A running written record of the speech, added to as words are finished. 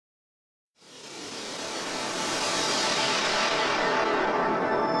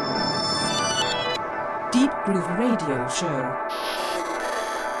deepGroove radio show.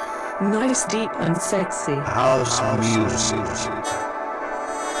 Nice, deep, and sexy house music.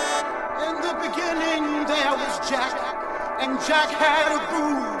 In the beginning there was Jack, and Jack had a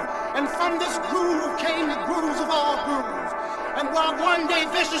groove, and from this groove came the grooves of all grooves. And while one day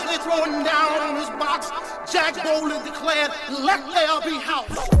viciously throwing down on his box, Jack boldly declared, "Let there be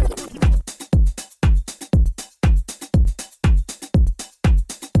house."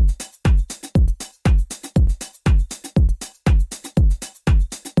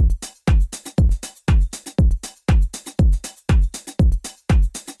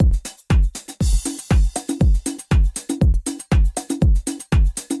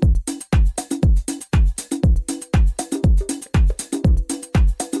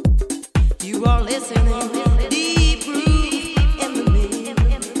 You are listening to Deep Groove in the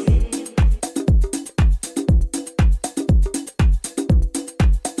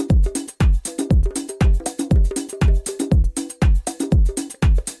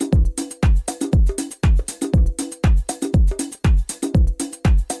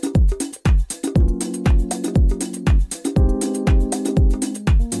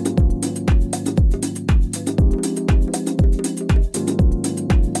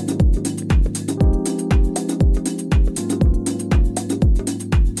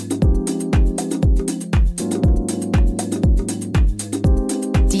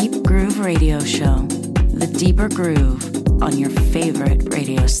radio show, the deeper groove on your favorite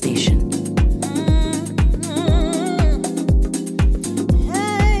radio station.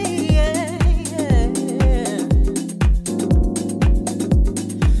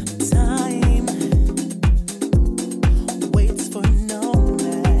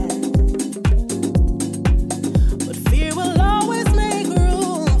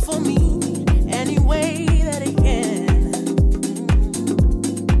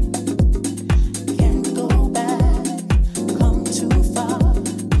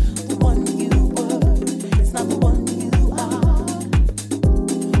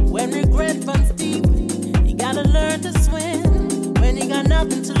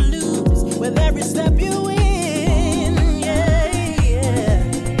 Be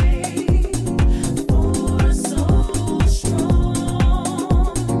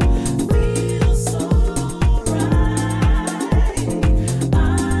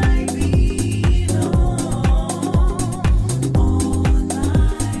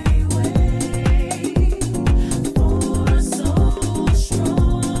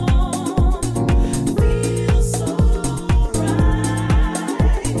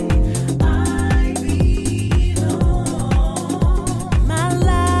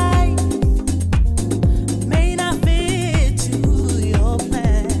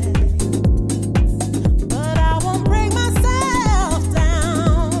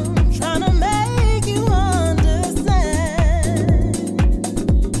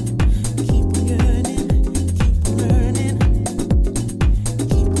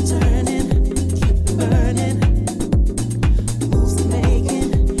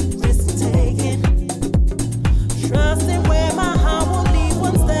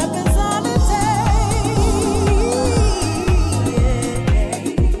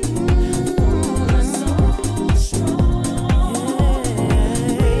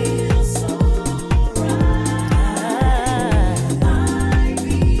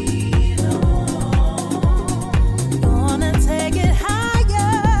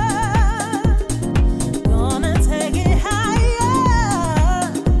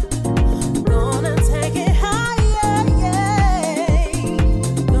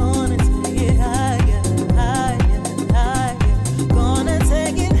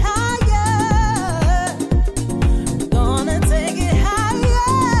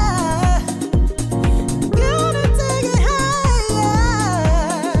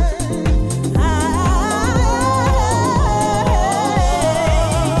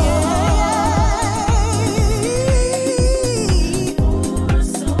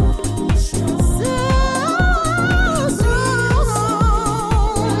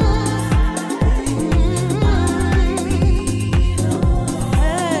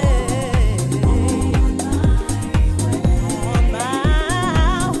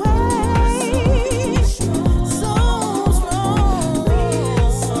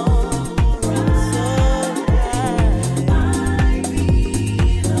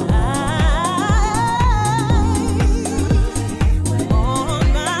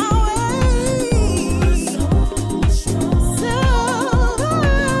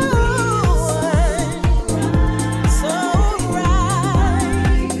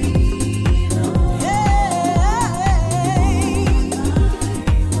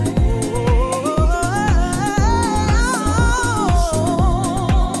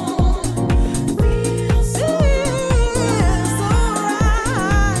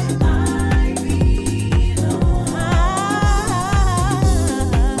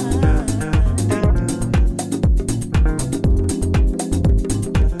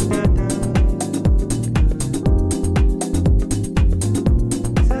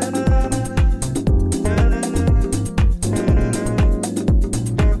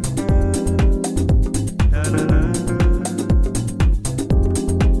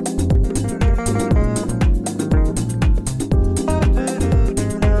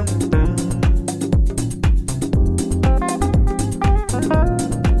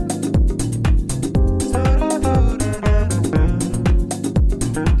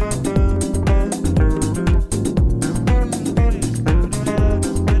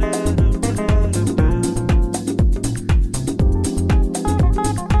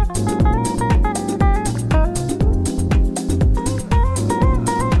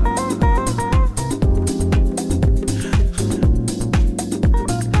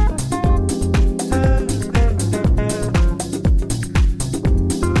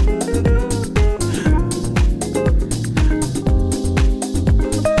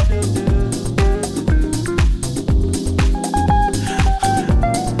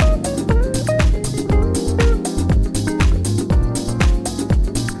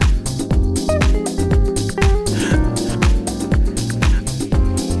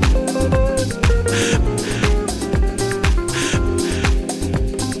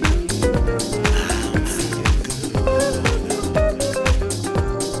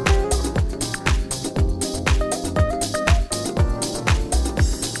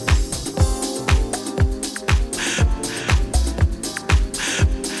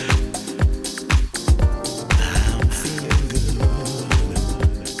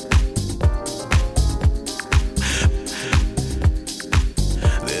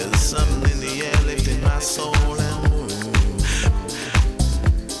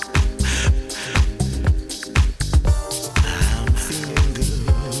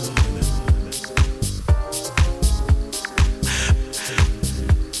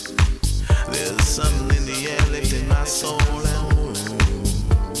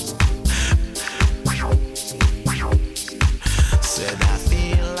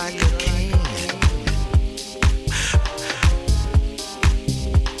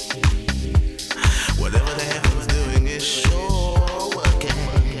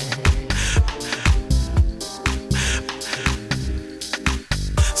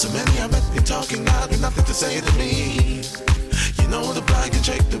say to me. You know the blind can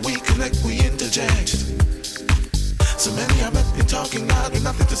shake, that we connect, we interject. So many I met been talking loud with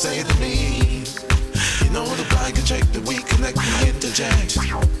nothing to say to me. You know the blind can shake, that we connect, we interject.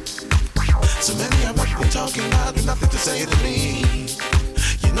 So many I met been talking loud with nothing to say to me.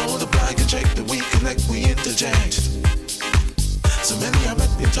 You know the blind can shake, that we connect, we interject. So many I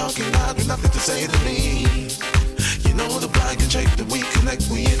met been talking loud with nothing to say to me. You know the blind can shake, that we connect,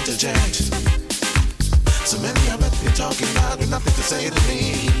 we interject. So many I met been talking loud with nothing to say to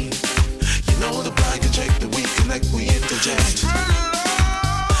me. You know the blind can shake, that we connect, we interject.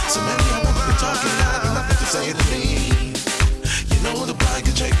 So many I met been talking loud with nothing to say to me. You know the blind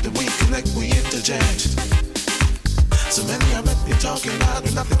can shake, that we connect, we interject. So many I met been talking loud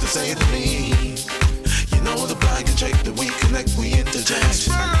with nothing to say to me. You know the blind can shake, that we connect, we interject.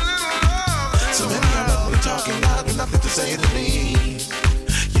 So many I met been talking loud with nothing to say to me.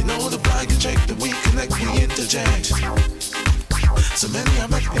 You know the blind can shake, that we connect, we interject. So many I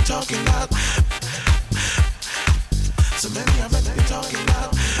met been talking loud. So many I met been talking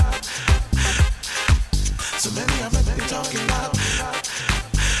loud. So many I met been talking loud.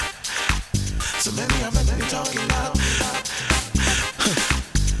 So many I met been talking loud.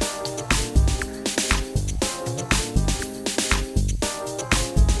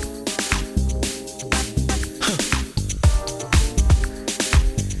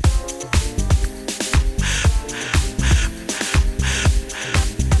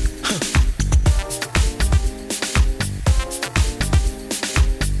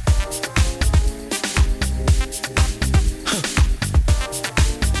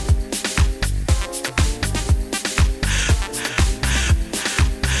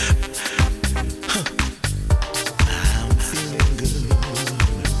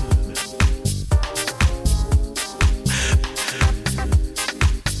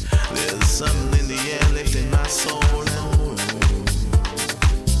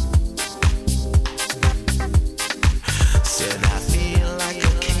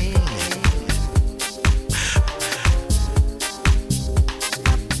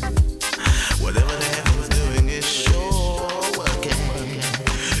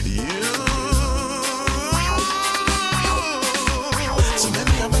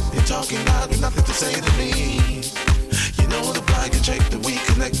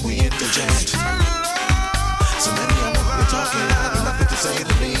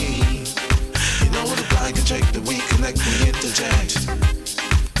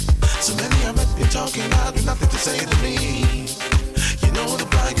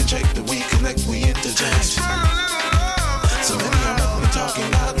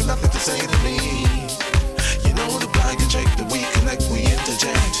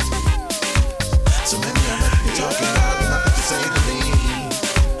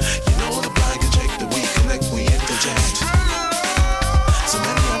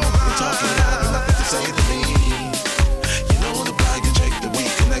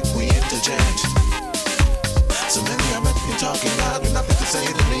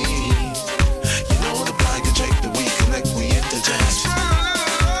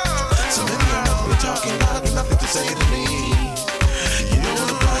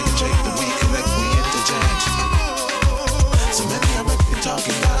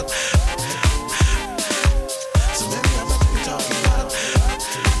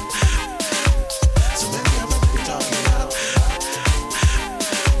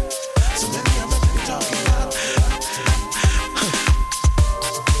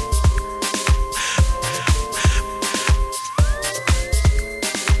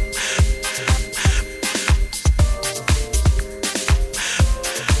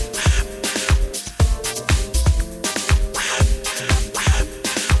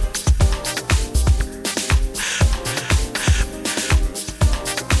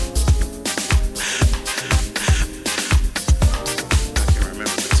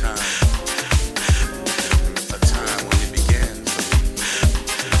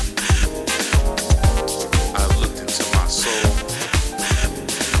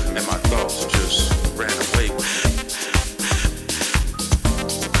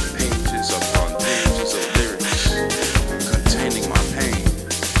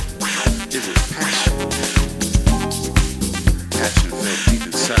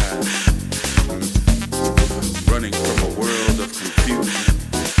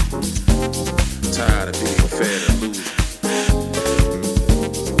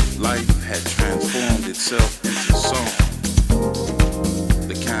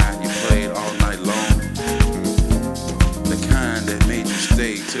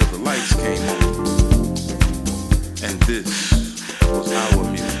 And this was our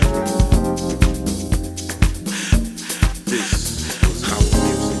music.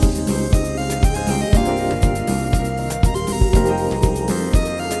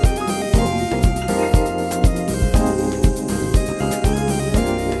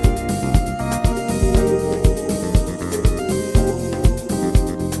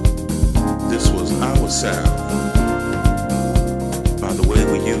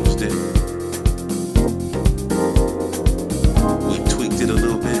 improved it. We tweaked it a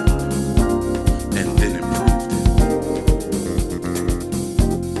little bit and then improved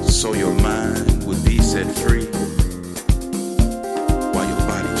it. So your mind would be set free while your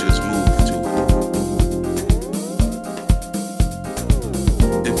body just moved to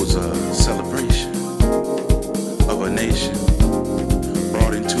it. It was a celebration of a nation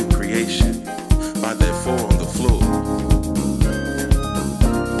brought into creation by their four on the floor.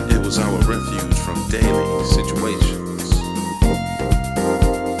 It was our refuge from daily situations.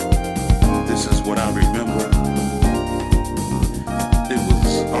 This is what I remember. It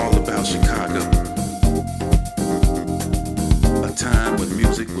was all about Chicago. A time when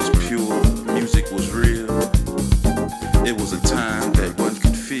music was pure, music was real. It was a time that one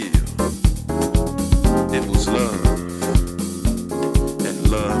could feel. It was love, and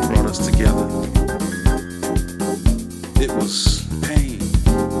love brought us together. It was pain,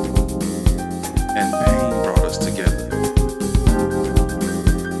 and pain brought us together.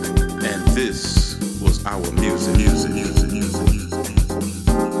 And this was our music.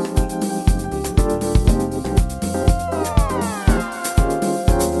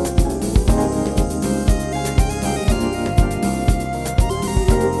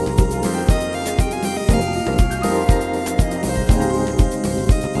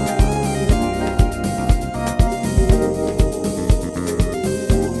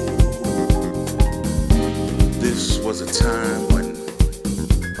 This was a time when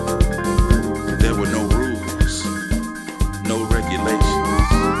there were no rules, no regulations.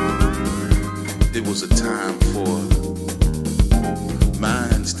 It was a time for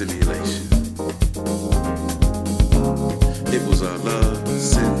mind stimulation. It was a love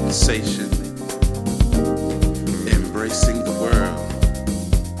sensation, embracing the world.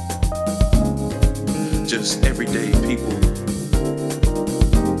 Just everyday people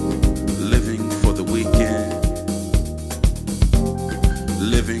living for the weekend,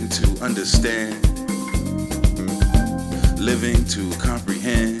 living to understand, living to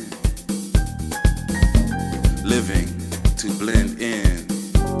comprehend, living to blend in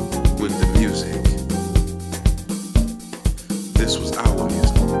with the music. This was our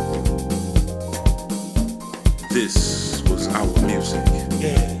music. This was our music.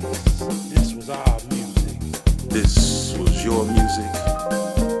 Yes, this was our music. This was your music.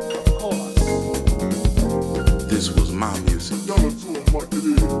 Of course. This was my music.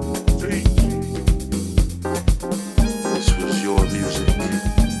 This was your music.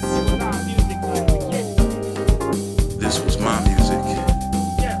 Our music, yes. This was my music.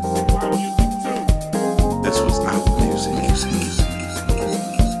 Yes, our music too. This was our music.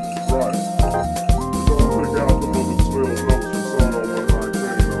 Right. You gotta pick out the little 12 notes you saw on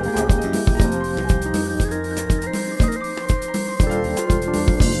 119.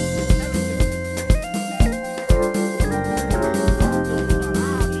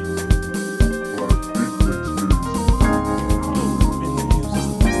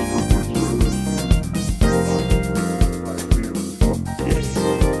 Yes,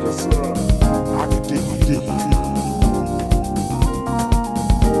 Yes, sir. I can dig it.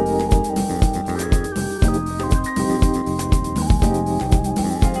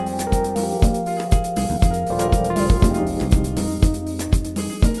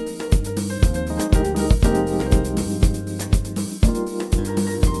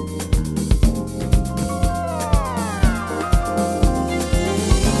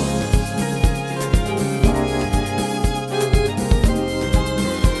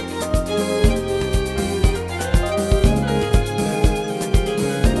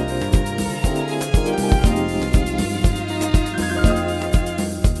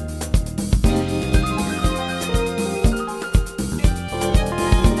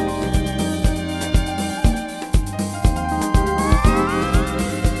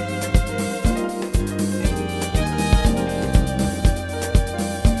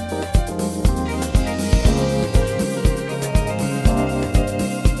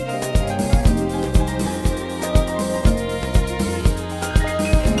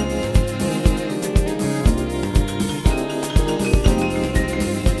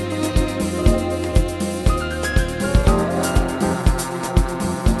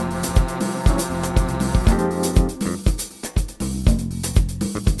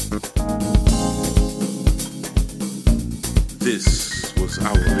 This was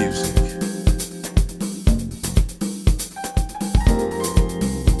our music.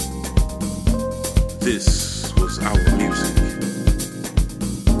 This was our music.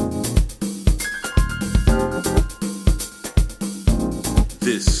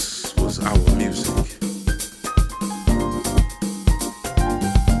 This was our music.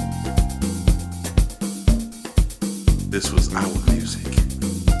 This was our music.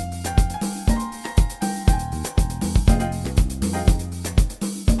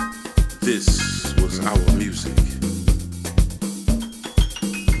 This was our music.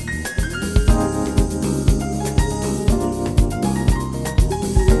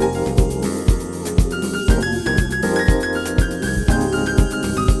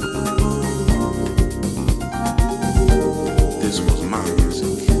 This was my music.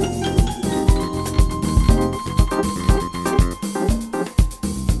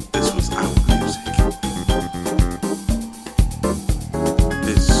 This was our music.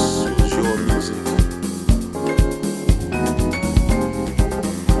 This was your music.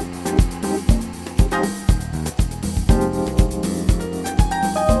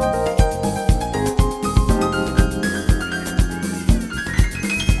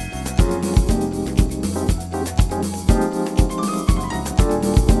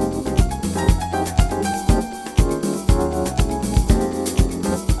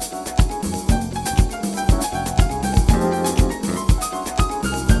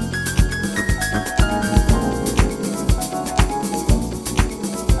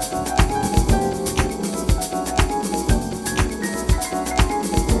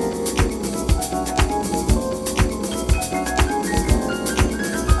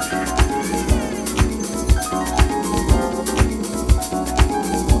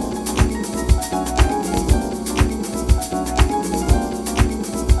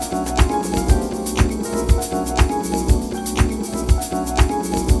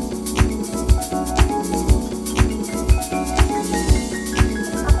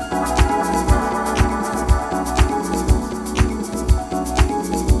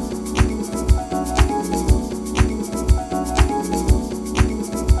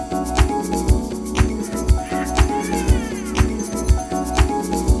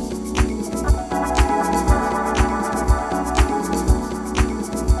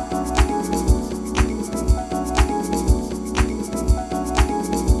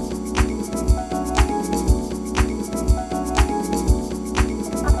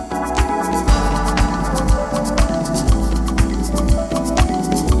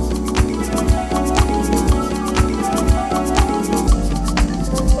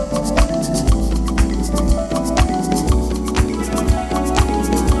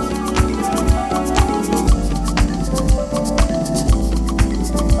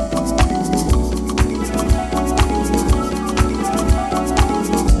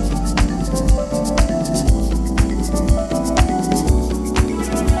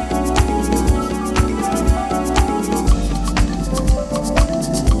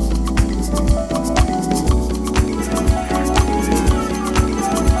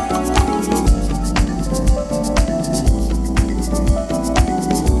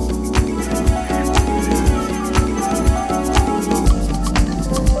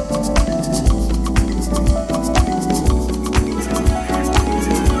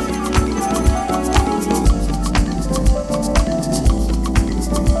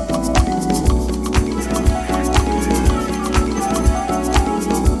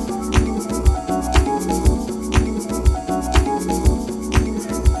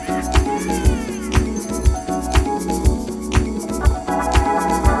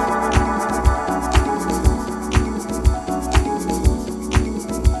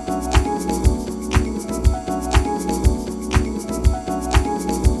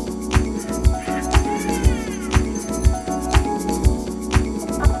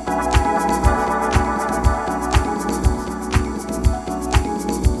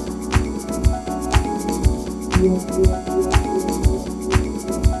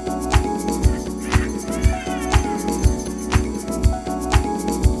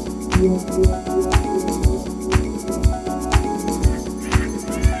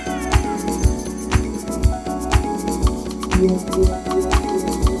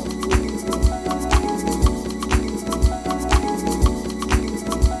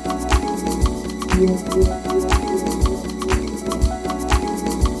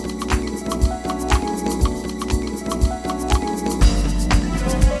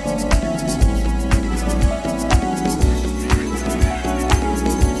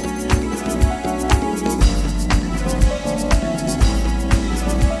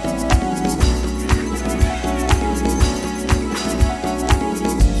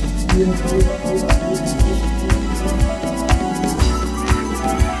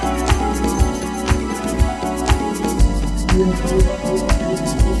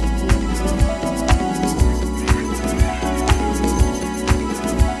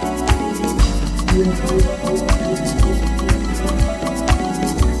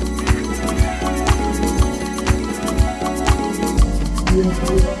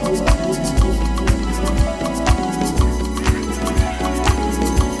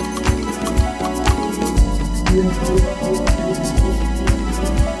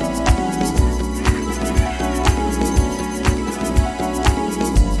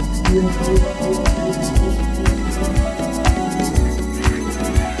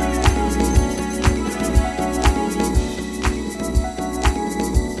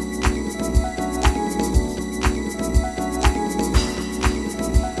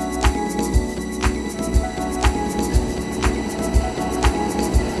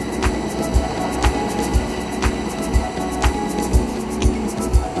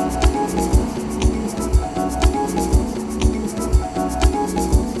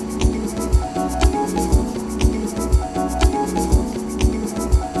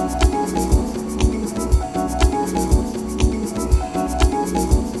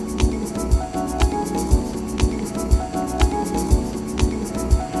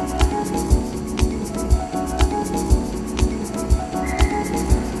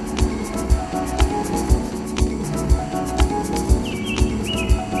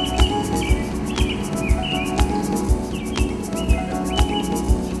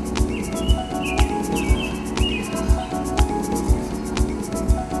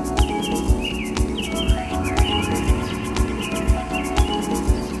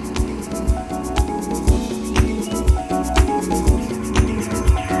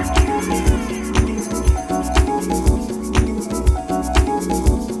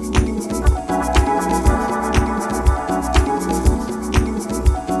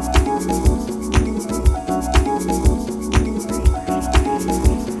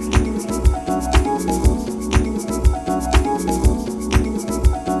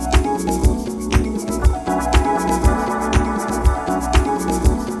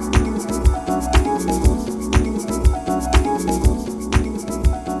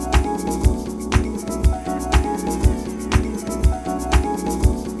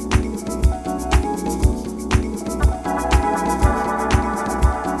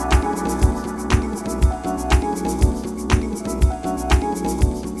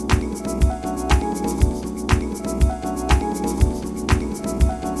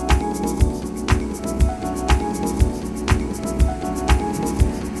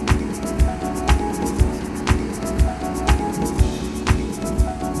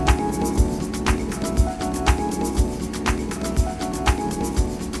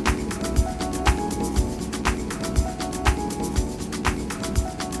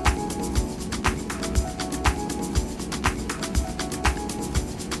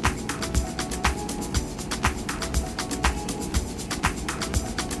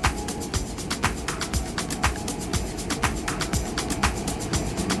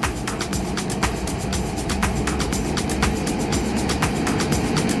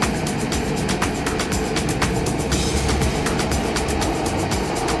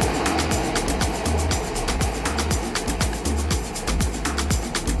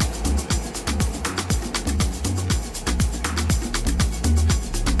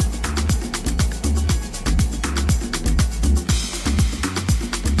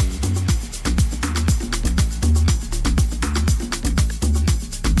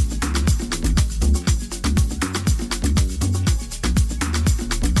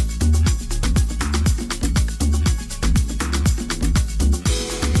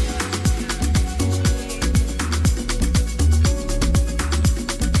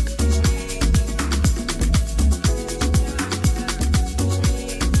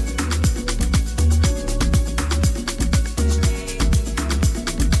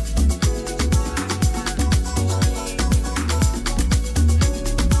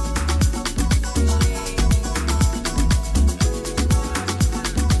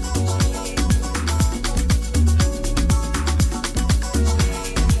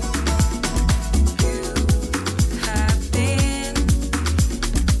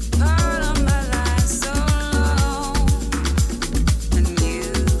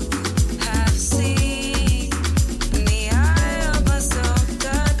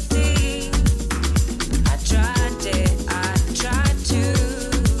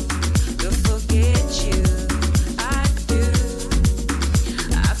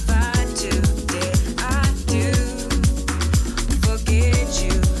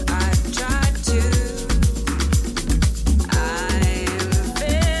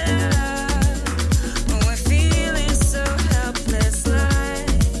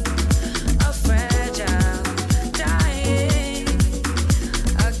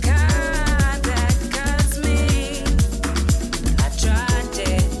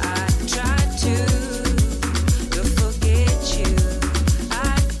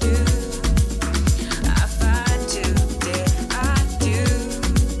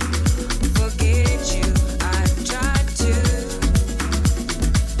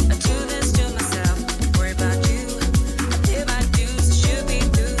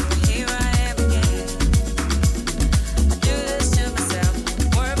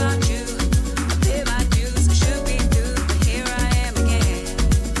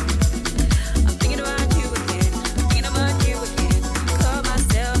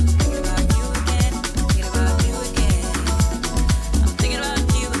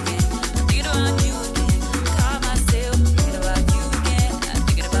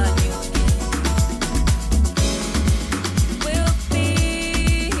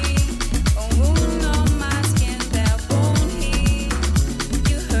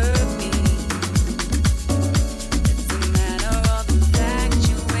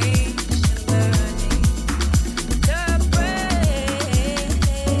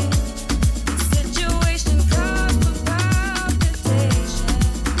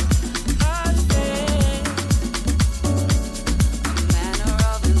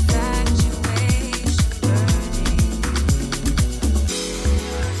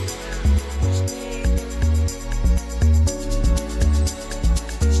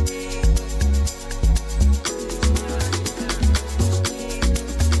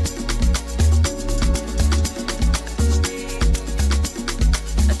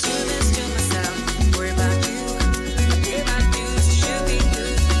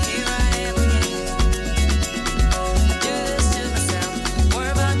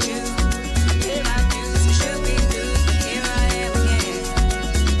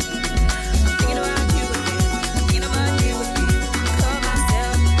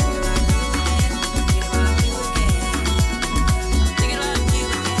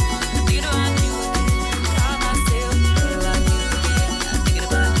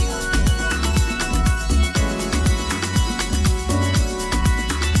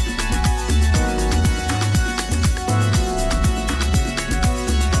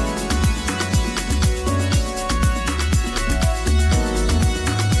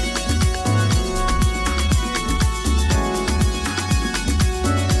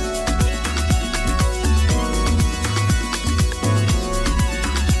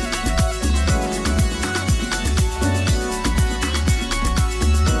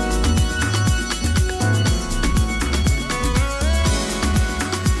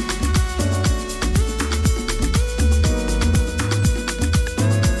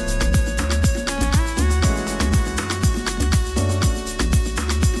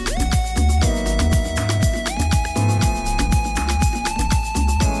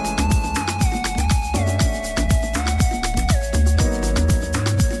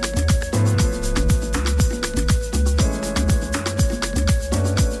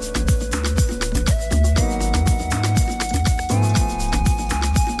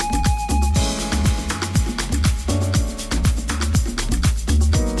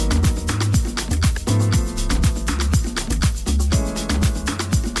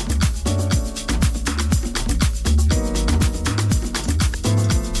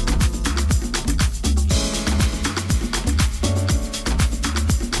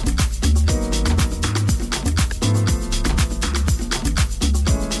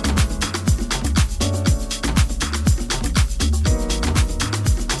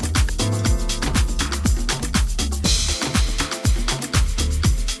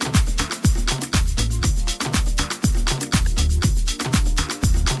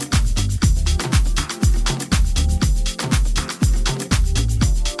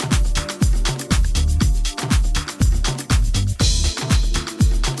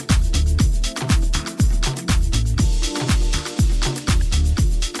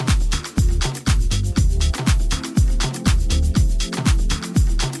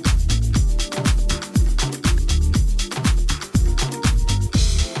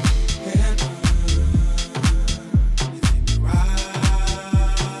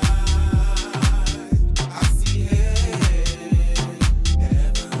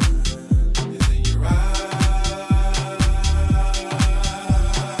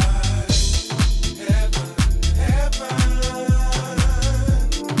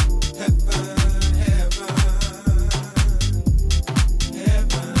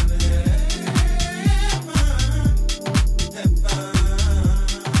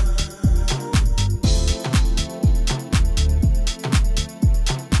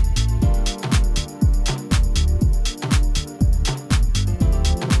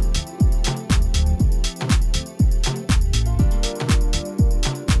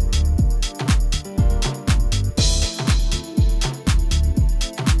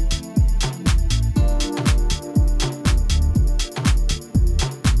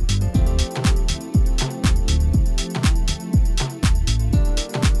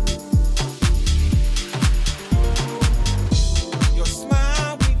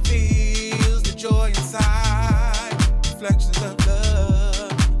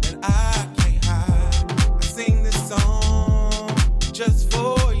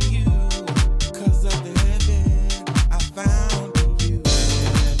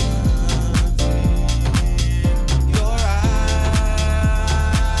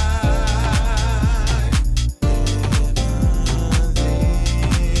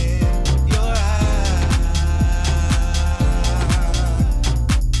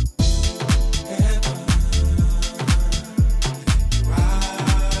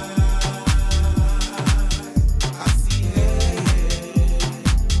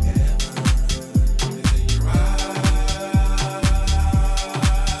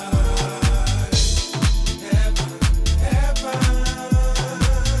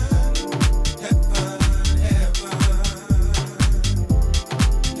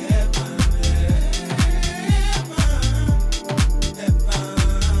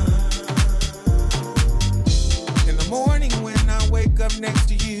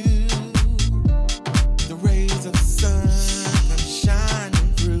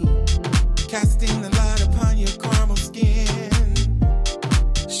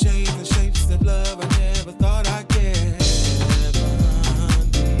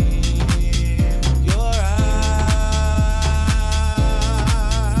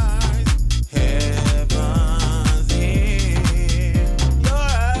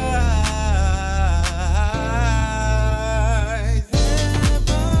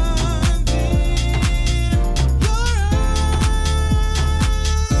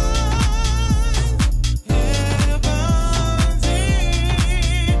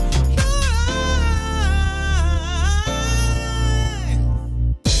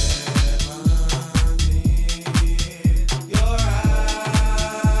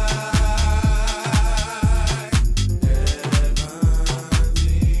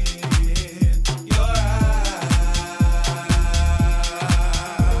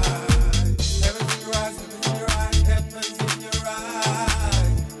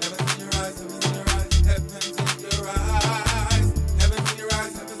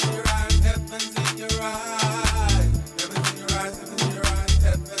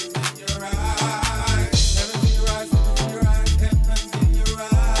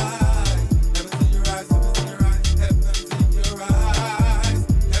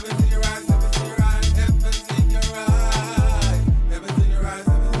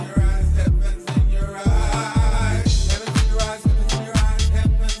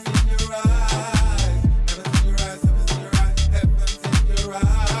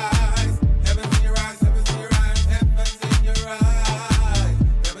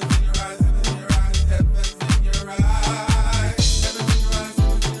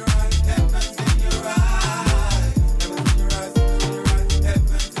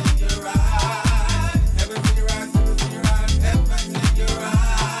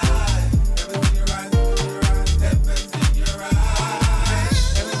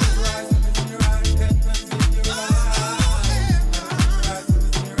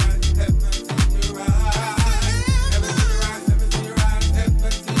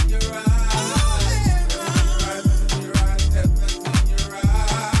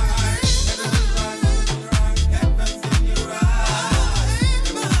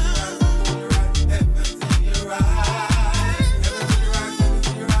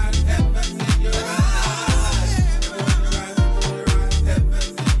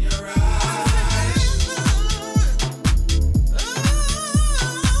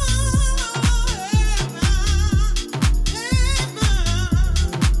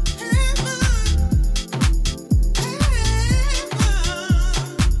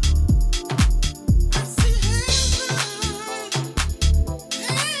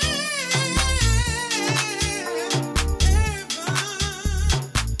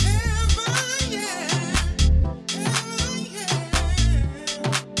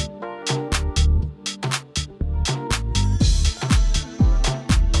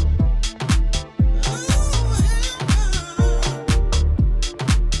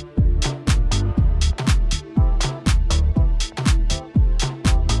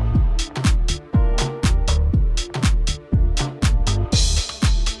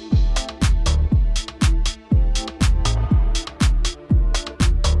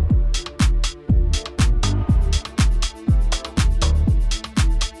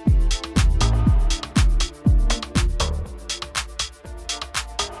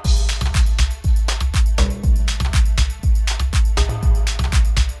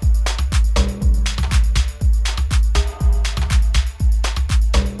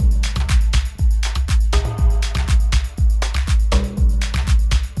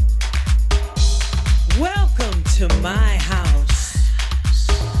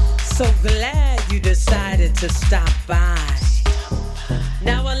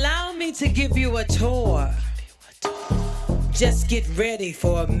 Now allow me to give you a tour. Just get ready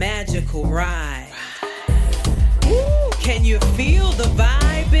for a magical ride. Ooh, can you feel the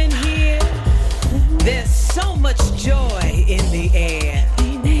vibe in here? There's so much joy in the air.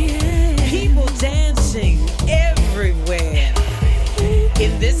 People dancing everywhere.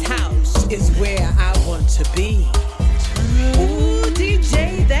 In this house is where I want to be. Ooh,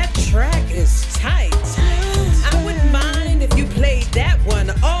 DJ, that track is tight. I wouldn't mind if you played that one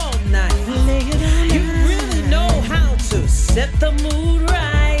all night. You really know how to set the mood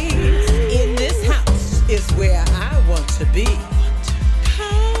right. In this house is where I want to be.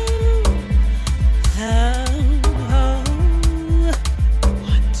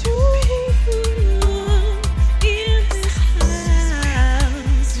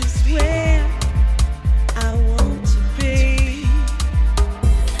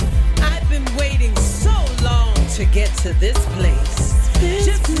 To get to this place,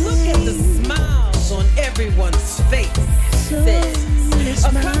 just look at the smiles on everyone's faces,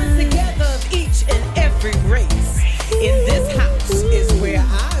 a coming together of each and every race. In this house is where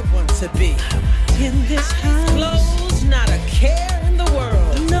I want to be. In this house, closed, not a care in the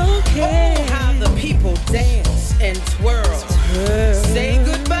world. No care. Oh, how the people dance and twirl. Say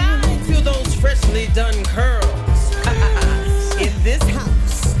goodbye to those freshly done curls. In this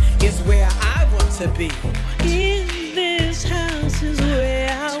house is where I want to be. In this house is where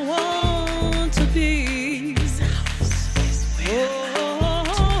I want to be.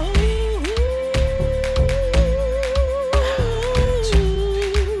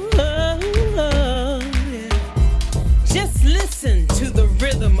 Just listen to the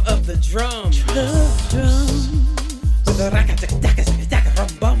rhythm of the drum.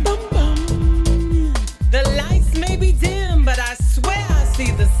 The lights may be dim, but I swear I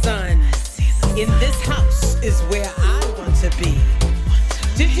see the sun. In this house is where I want to be.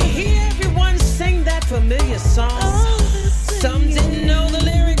 Did you hear everyone sing that familiar song? Some didn't know the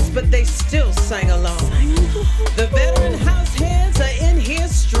lyrics, but they still sang along. The veteran house heads are in here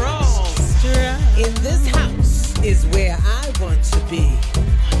strong. In this house is where I want to be.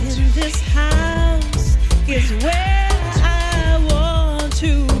 In this house is where I want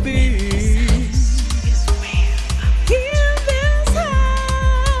to be.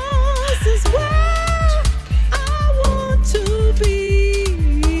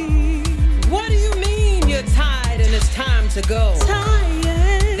 To go.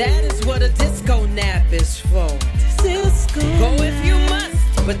 Tired. That is what a disco nap is for. Disco go if you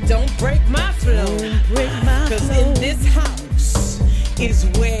must, but don't break my flow. Cause in this house is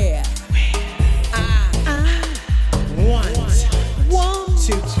where I want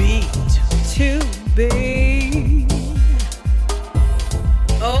to be.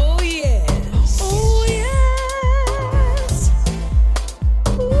 Oh yes. Oh yes.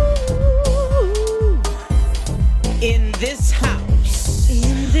 Ooh. In this house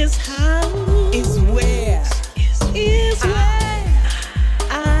is where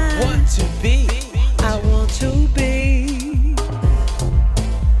I want to be. I want to be.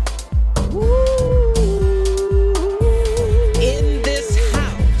 Ooh. In this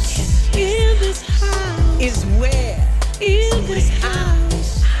house is where I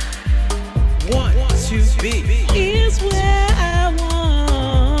want to be. Is where I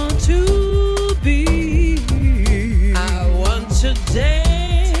want to be. I want to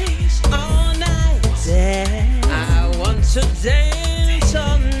dance all night. I want to dance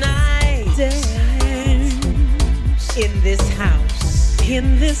all night. In this house.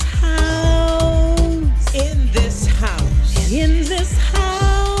 In this house. In this house. In this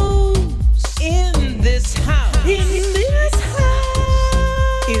house. In this house. In this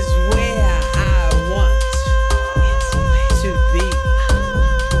house is where I want to be.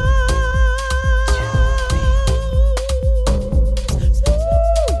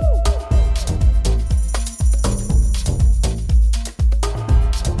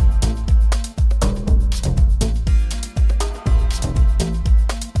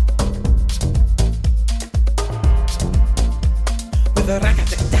 With a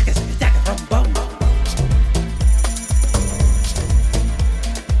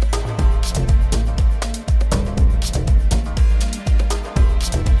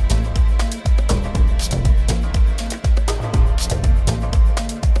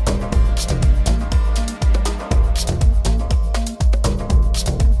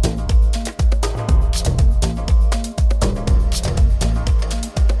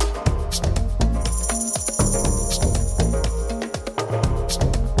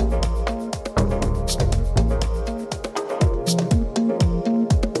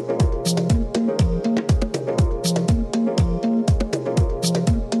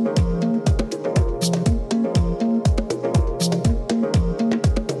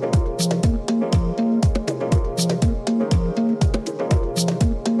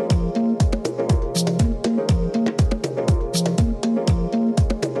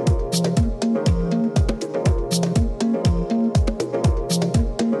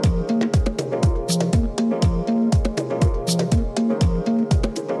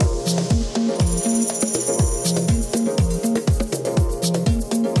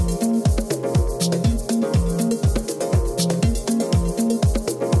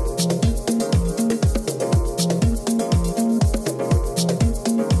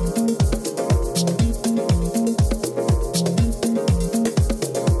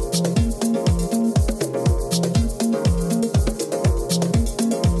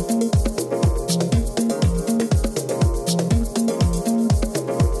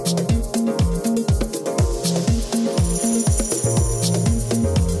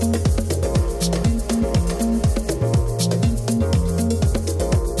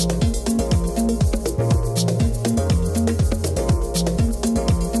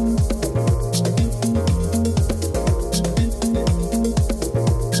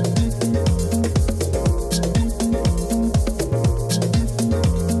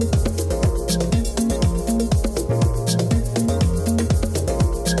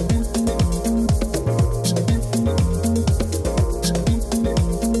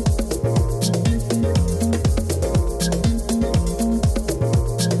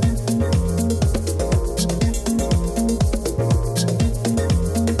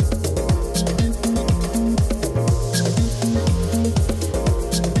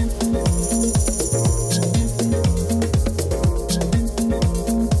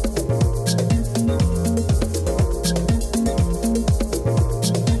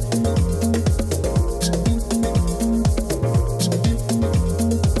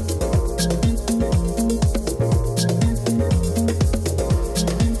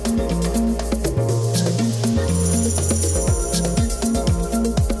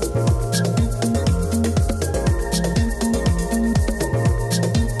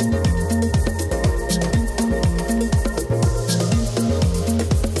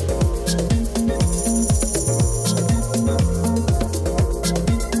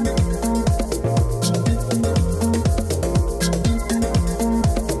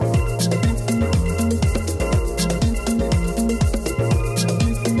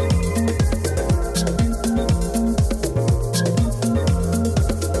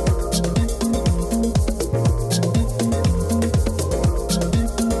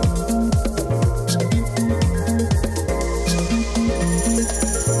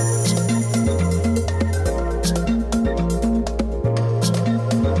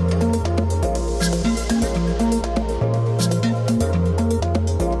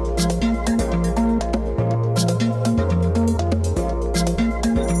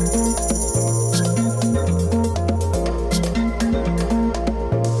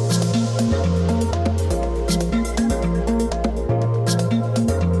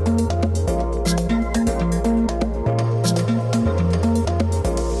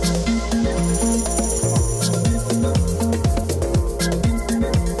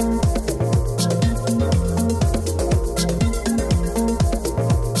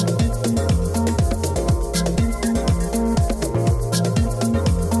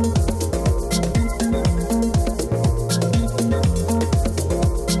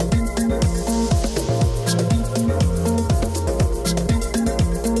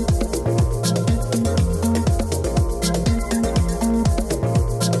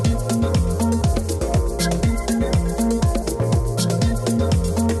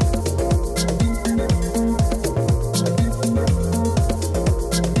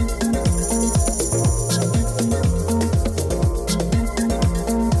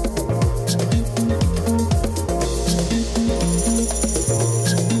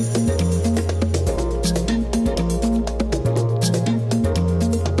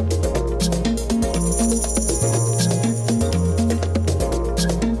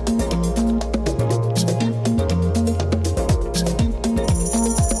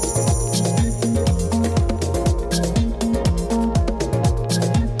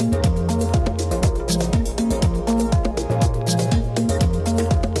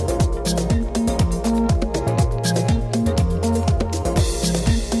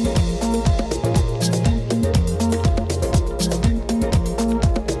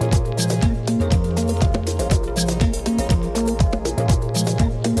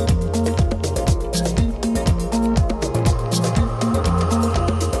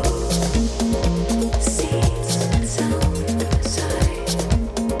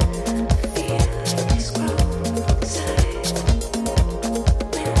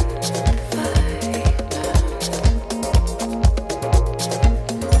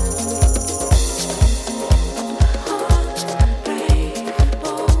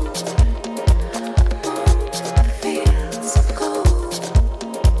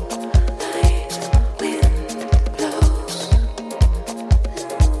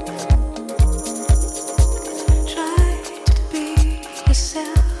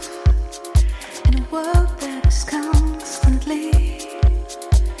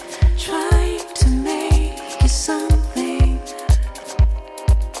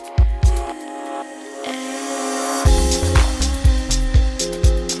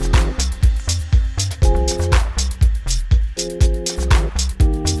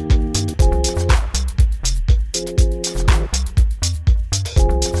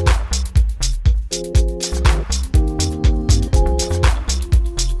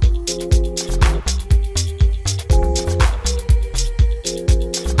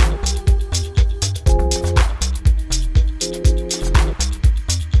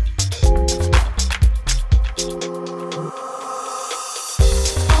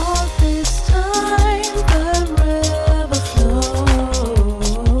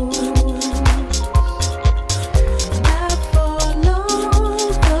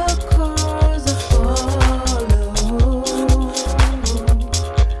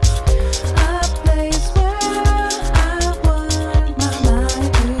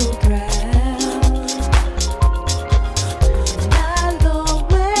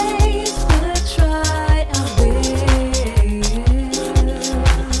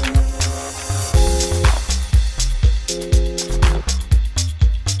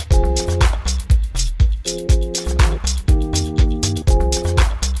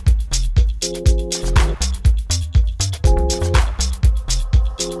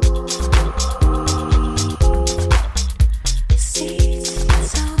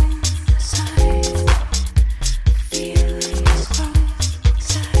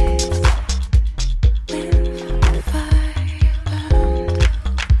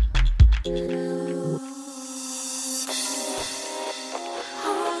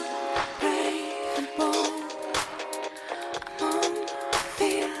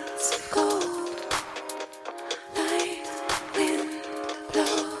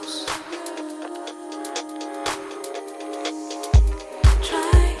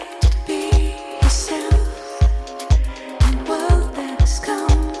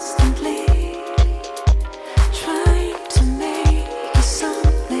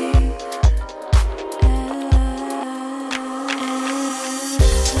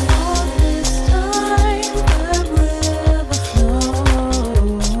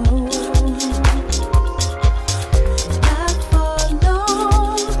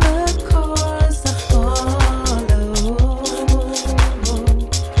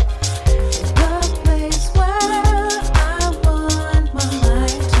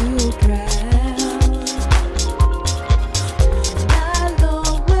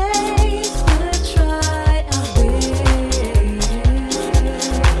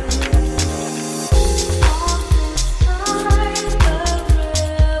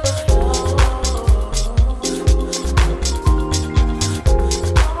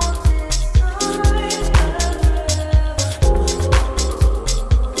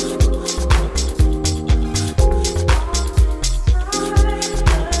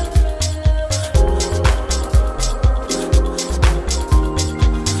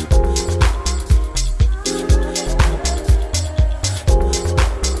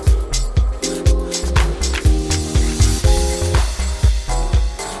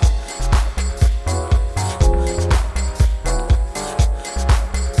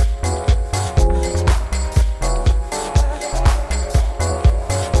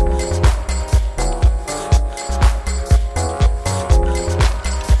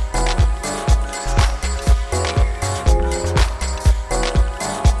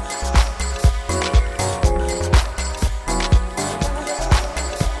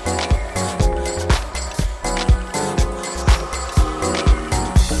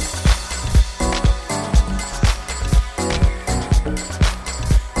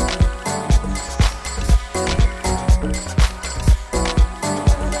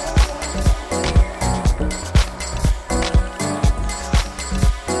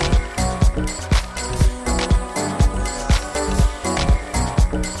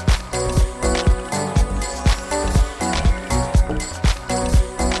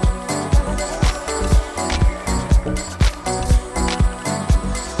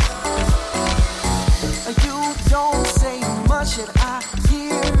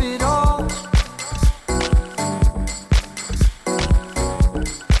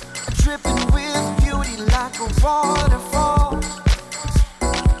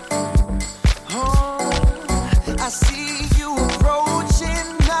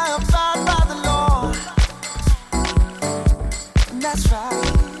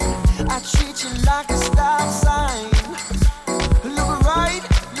Look right,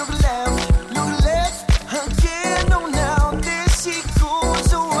 look left, again, oh now there she goes.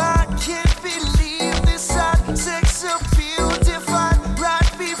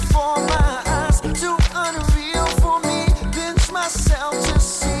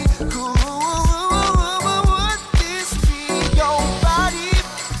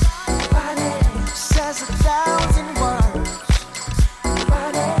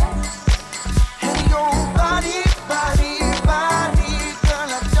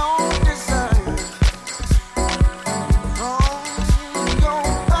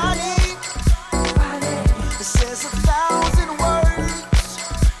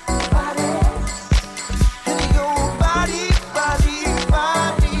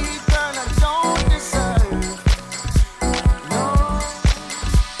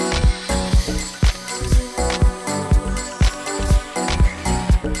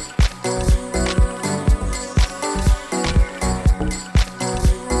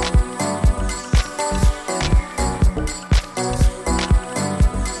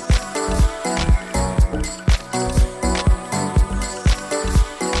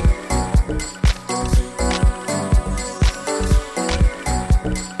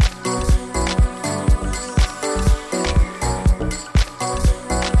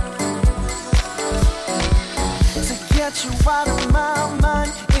 you out of my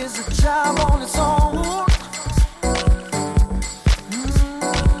mind is a job on its own.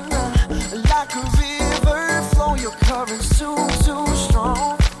 Like a river flow, your current's too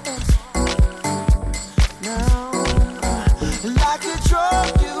strong. Now, like a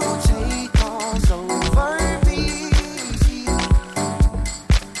drug you take all over me.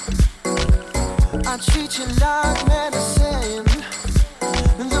 I treat you like medicine.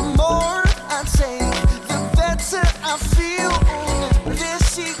 The more I take, the better I feel. There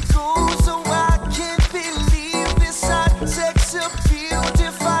she goes, so I can't believe this hot sex appeal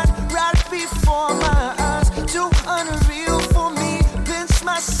divine right before my eyes. Too unreal for me, pinch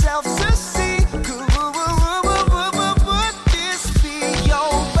myself to see. Would this be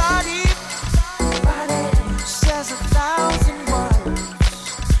your body? Says 1,000 words.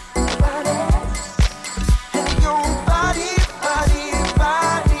 And your body,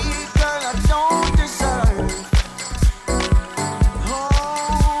 girl, I don't deserve.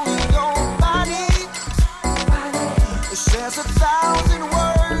 Oh, your body says 1,000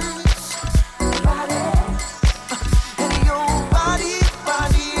 words. And your body,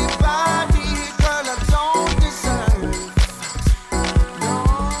 girl, I don't deserve. No.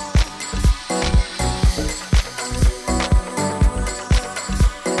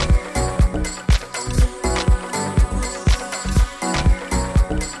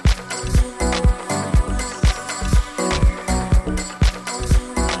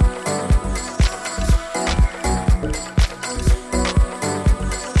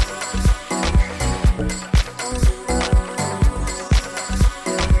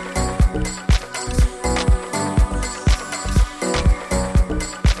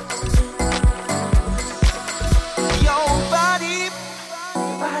 Your body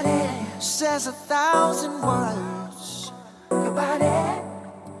says 1,000 words. Your body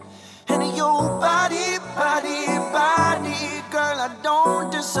and your body, girl, I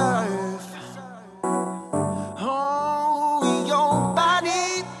don't deserve. Oh, your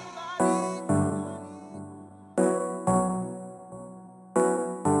body.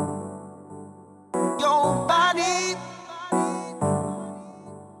 Your body.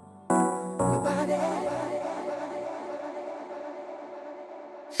 Your body.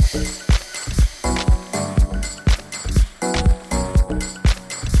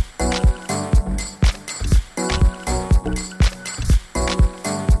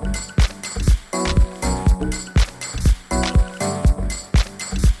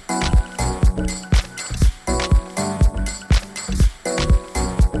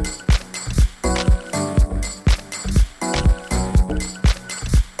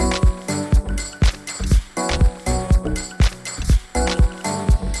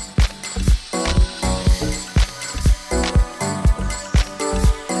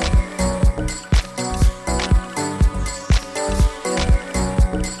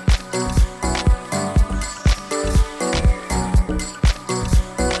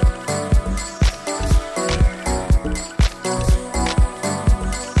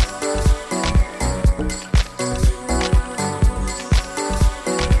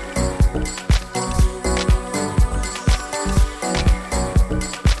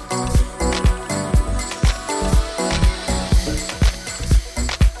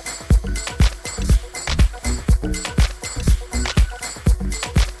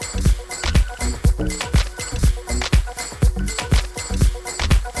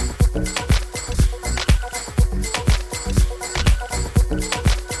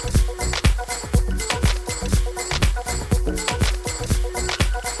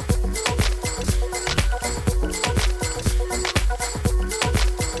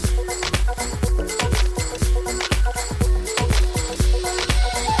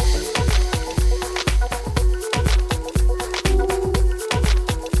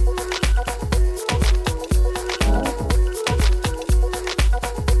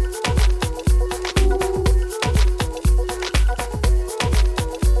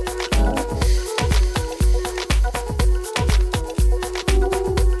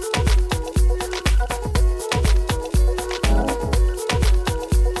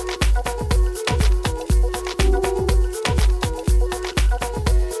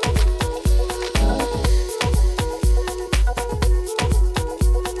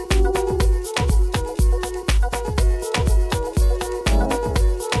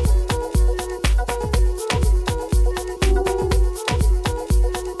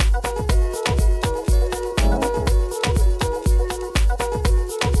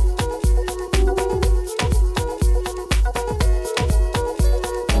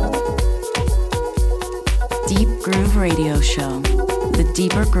 Deep Groove Radio Show. The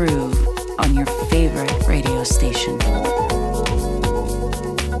deeper groove on your favorite radio station.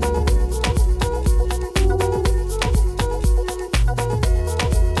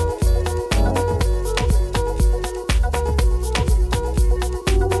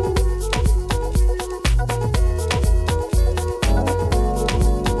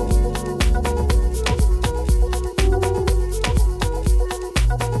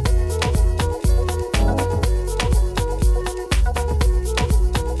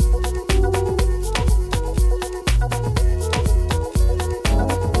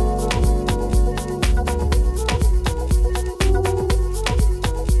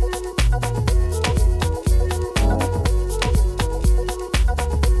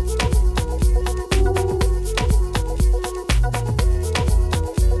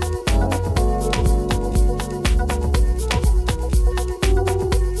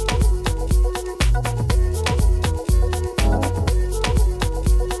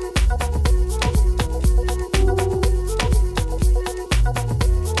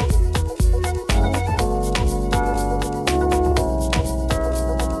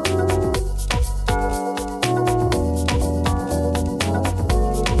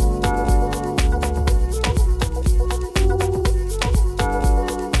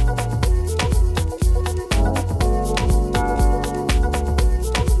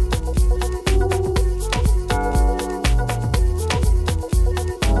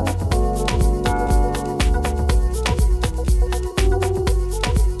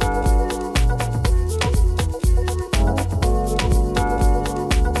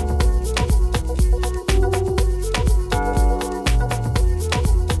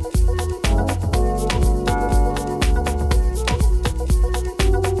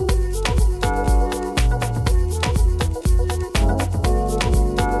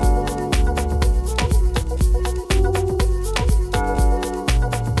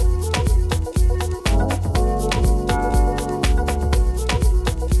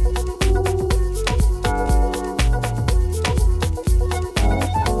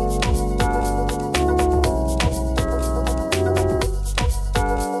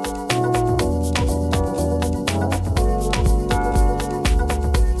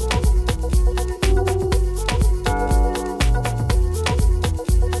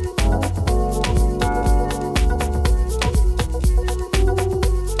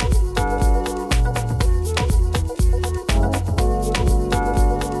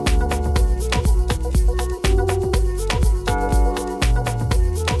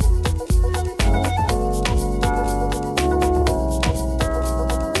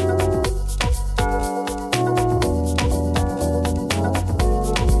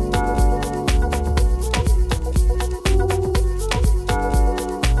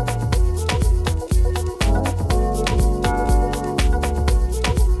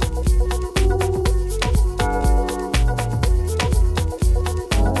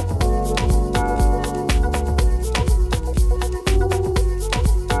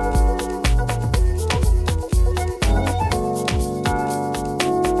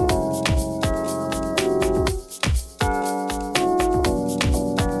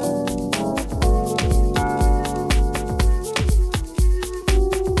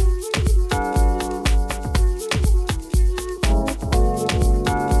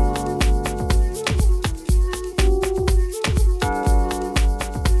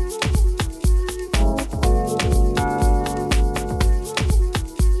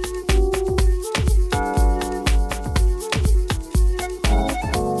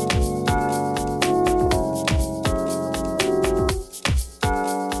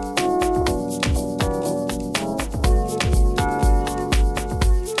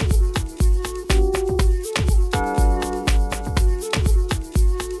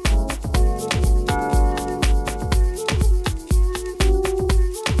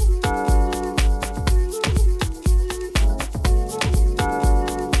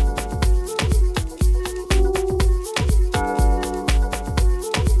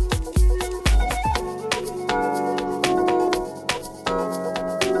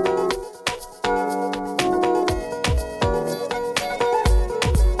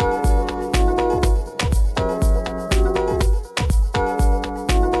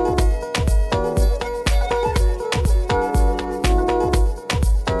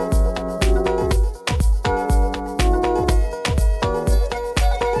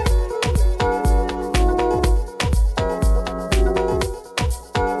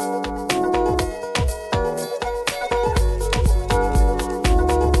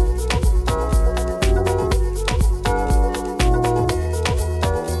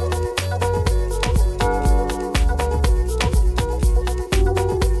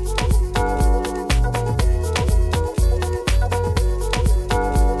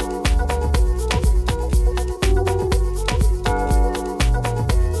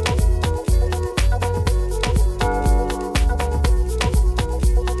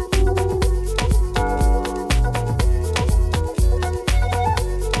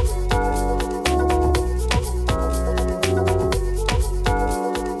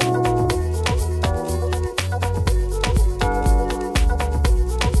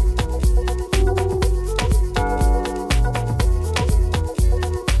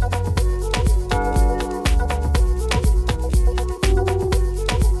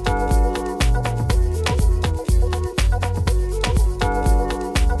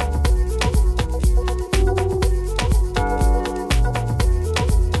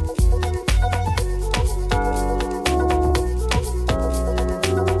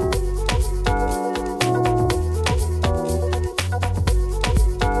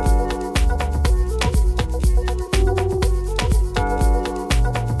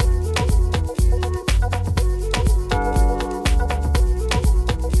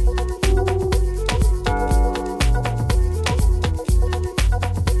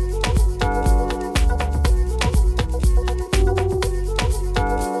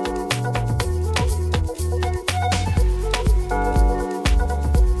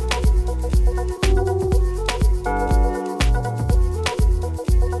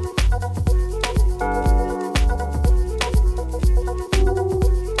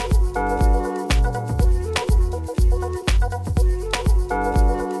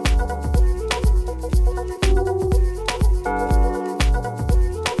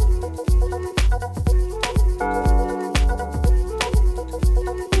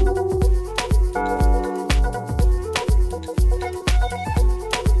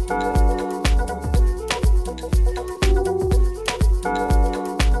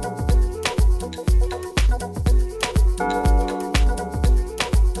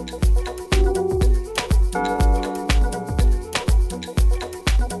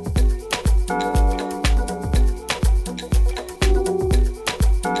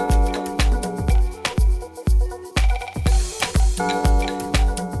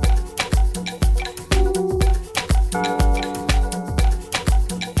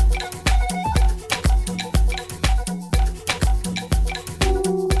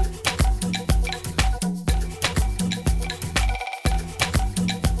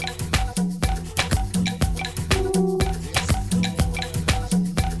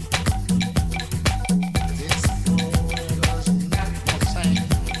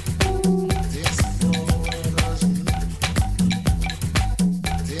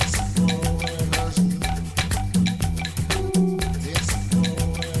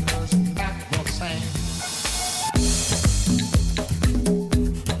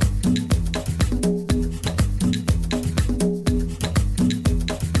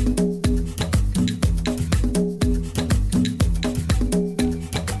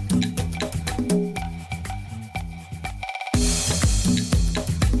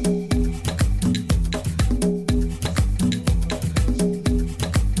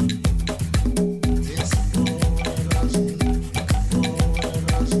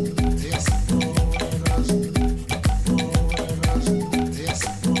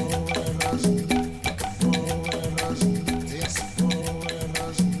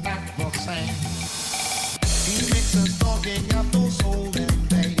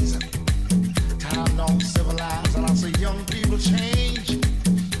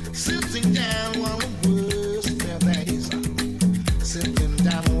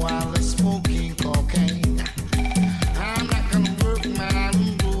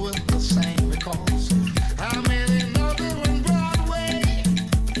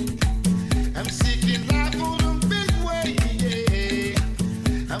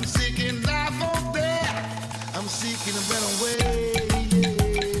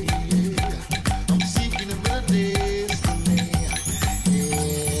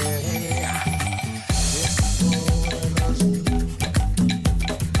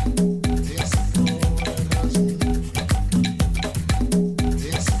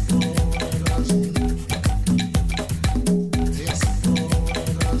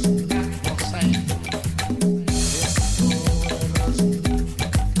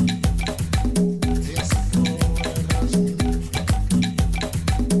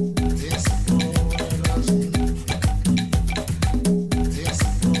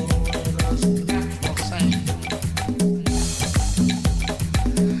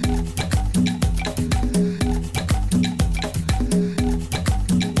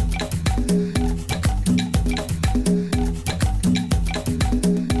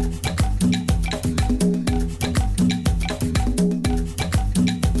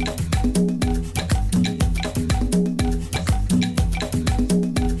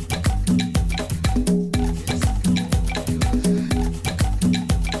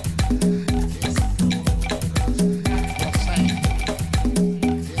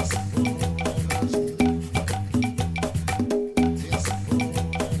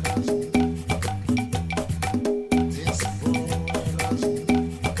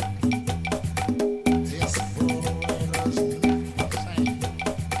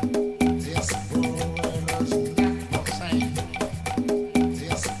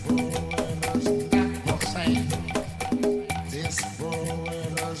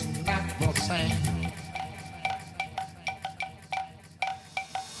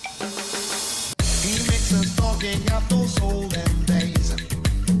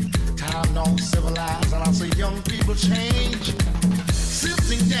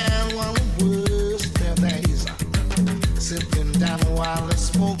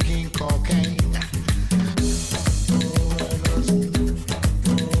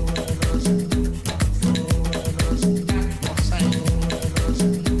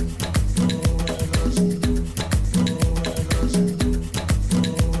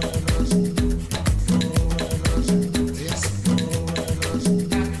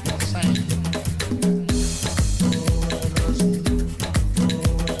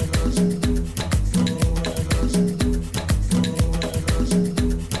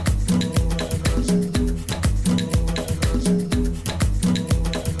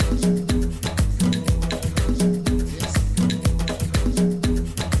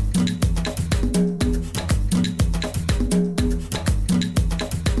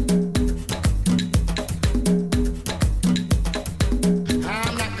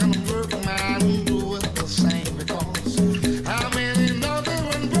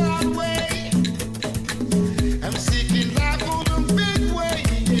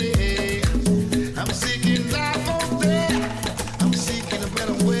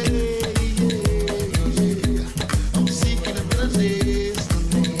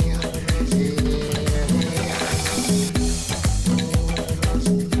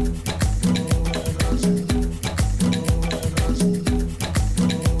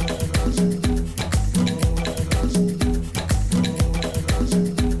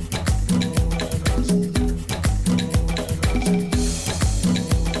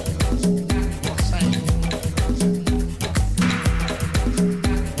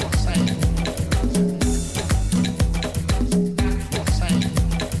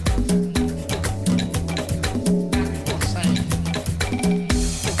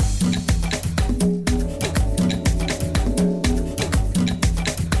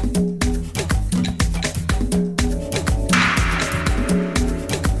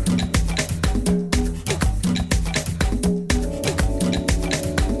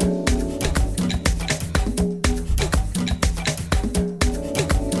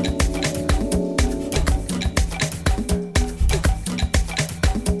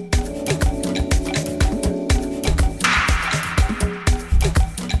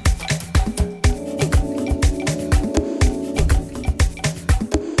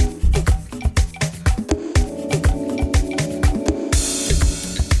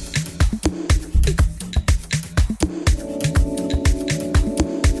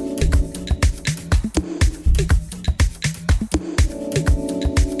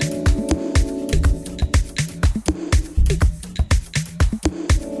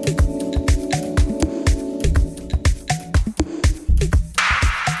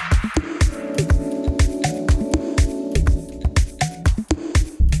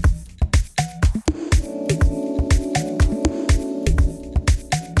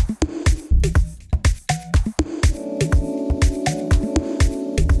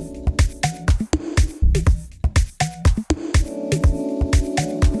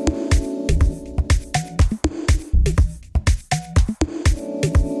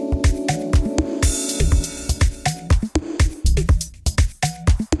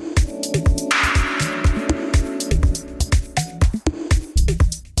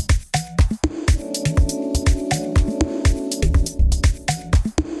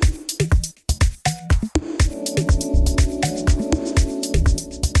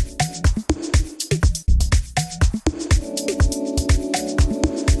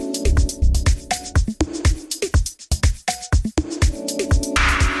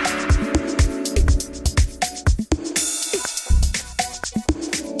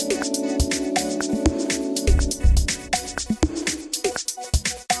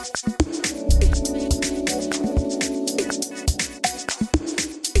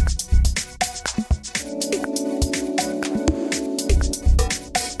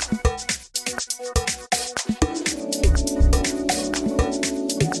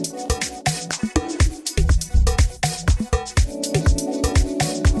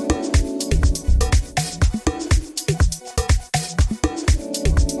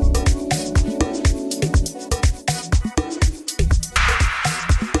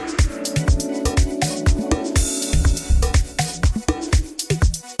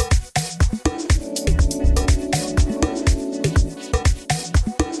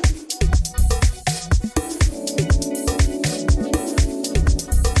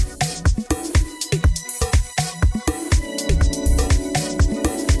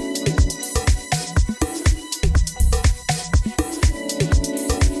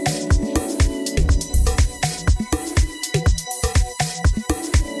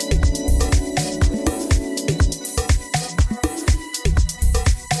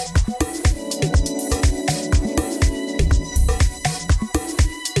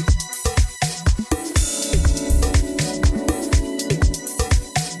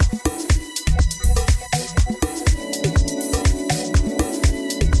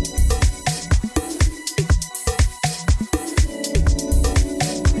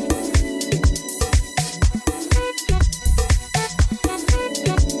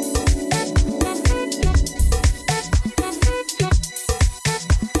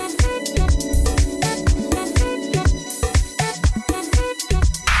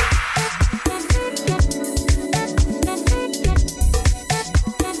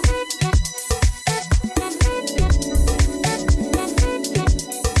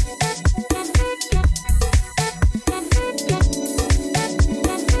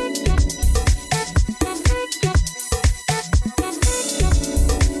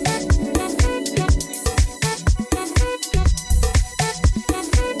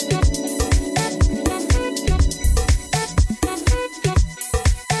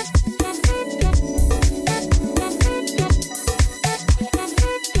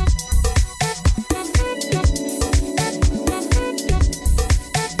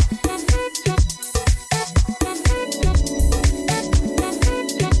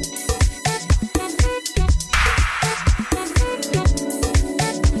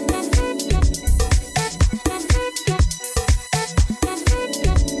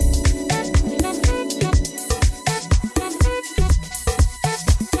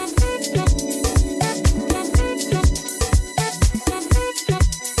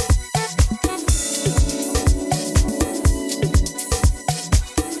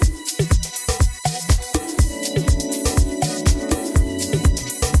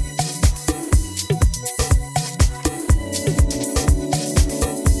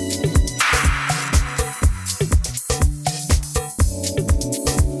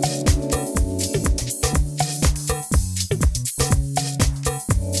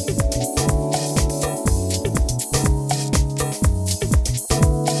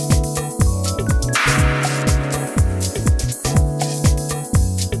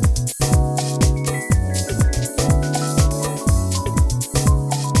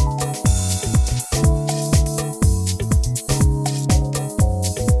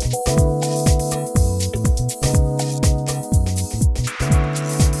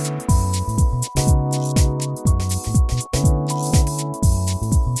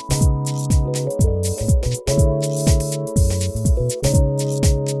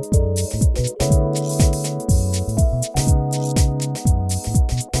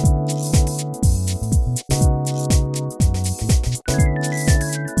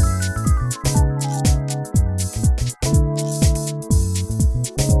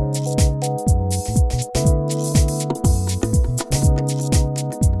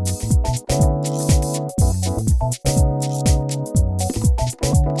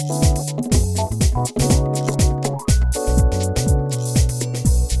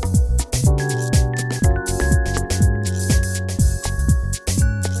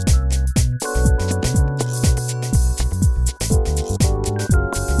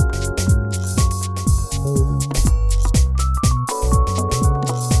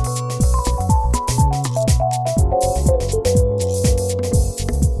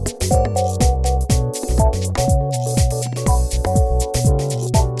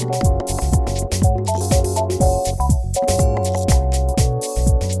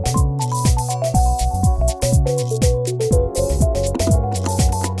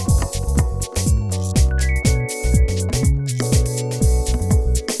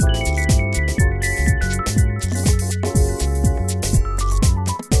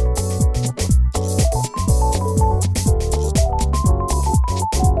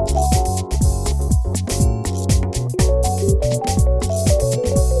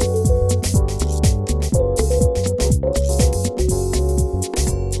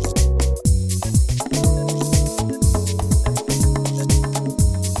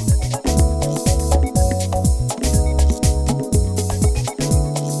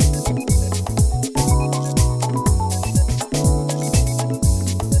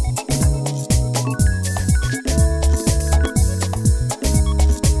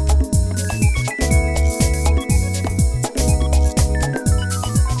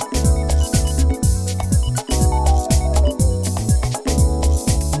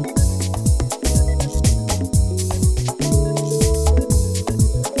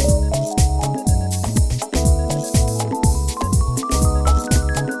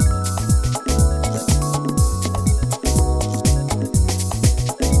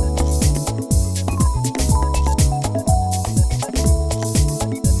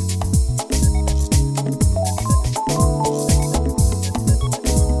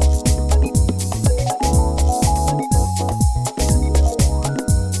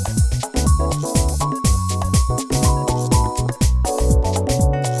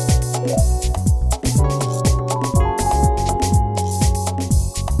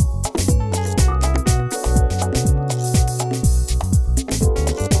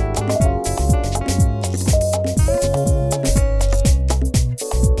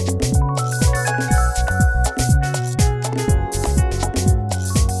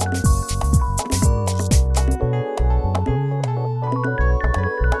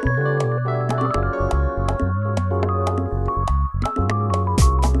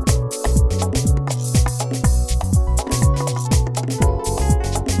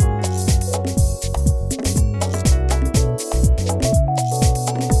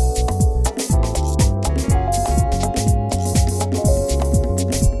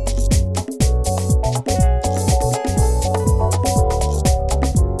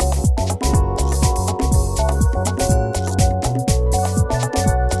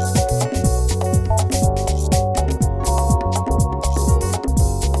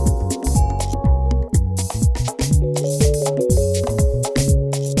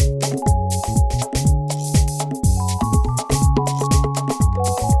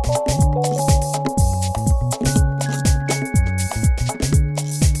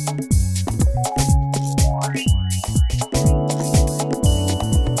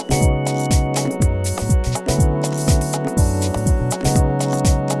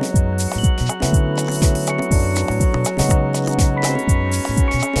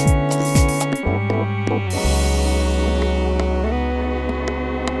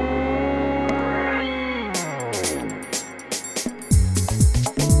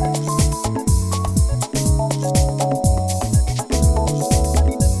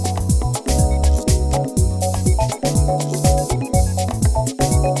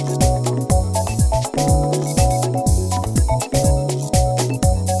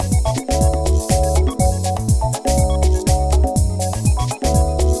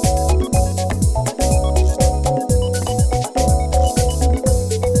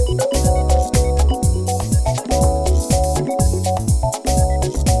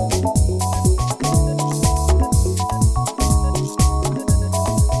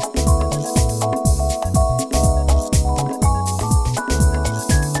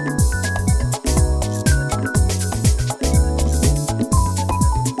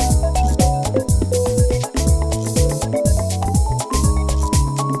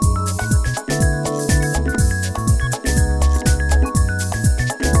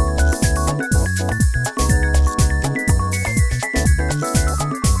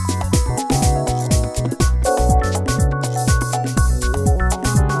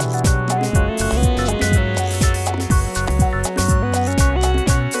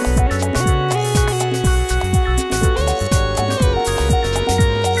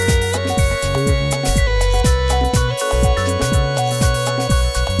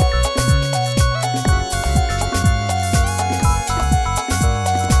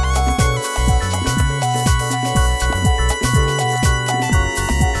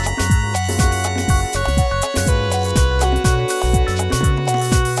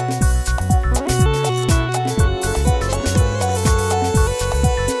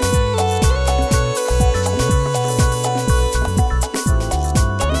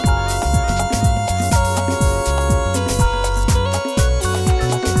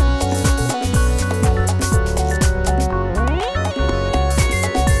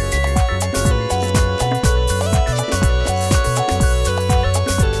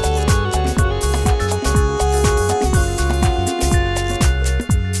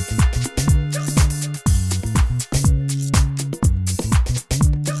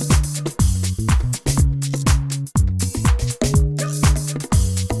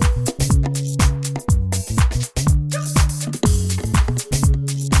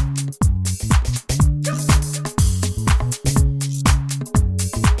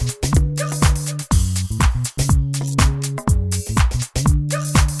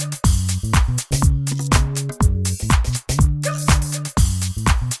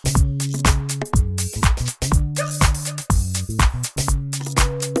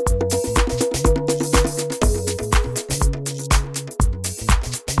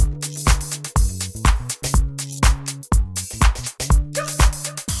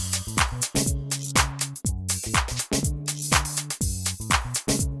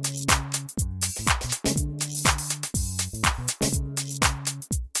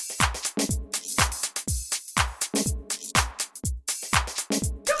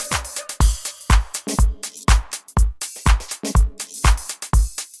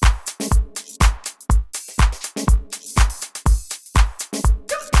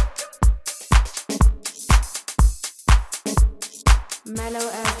 Mellow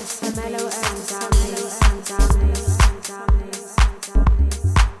as the sun, mellow as the sun, dominates.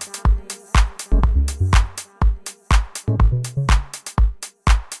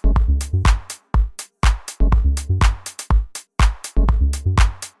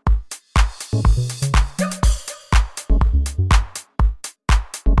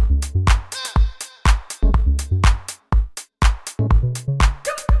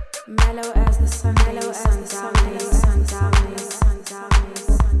 Mellow as the sun, mellow as the sun, dominates.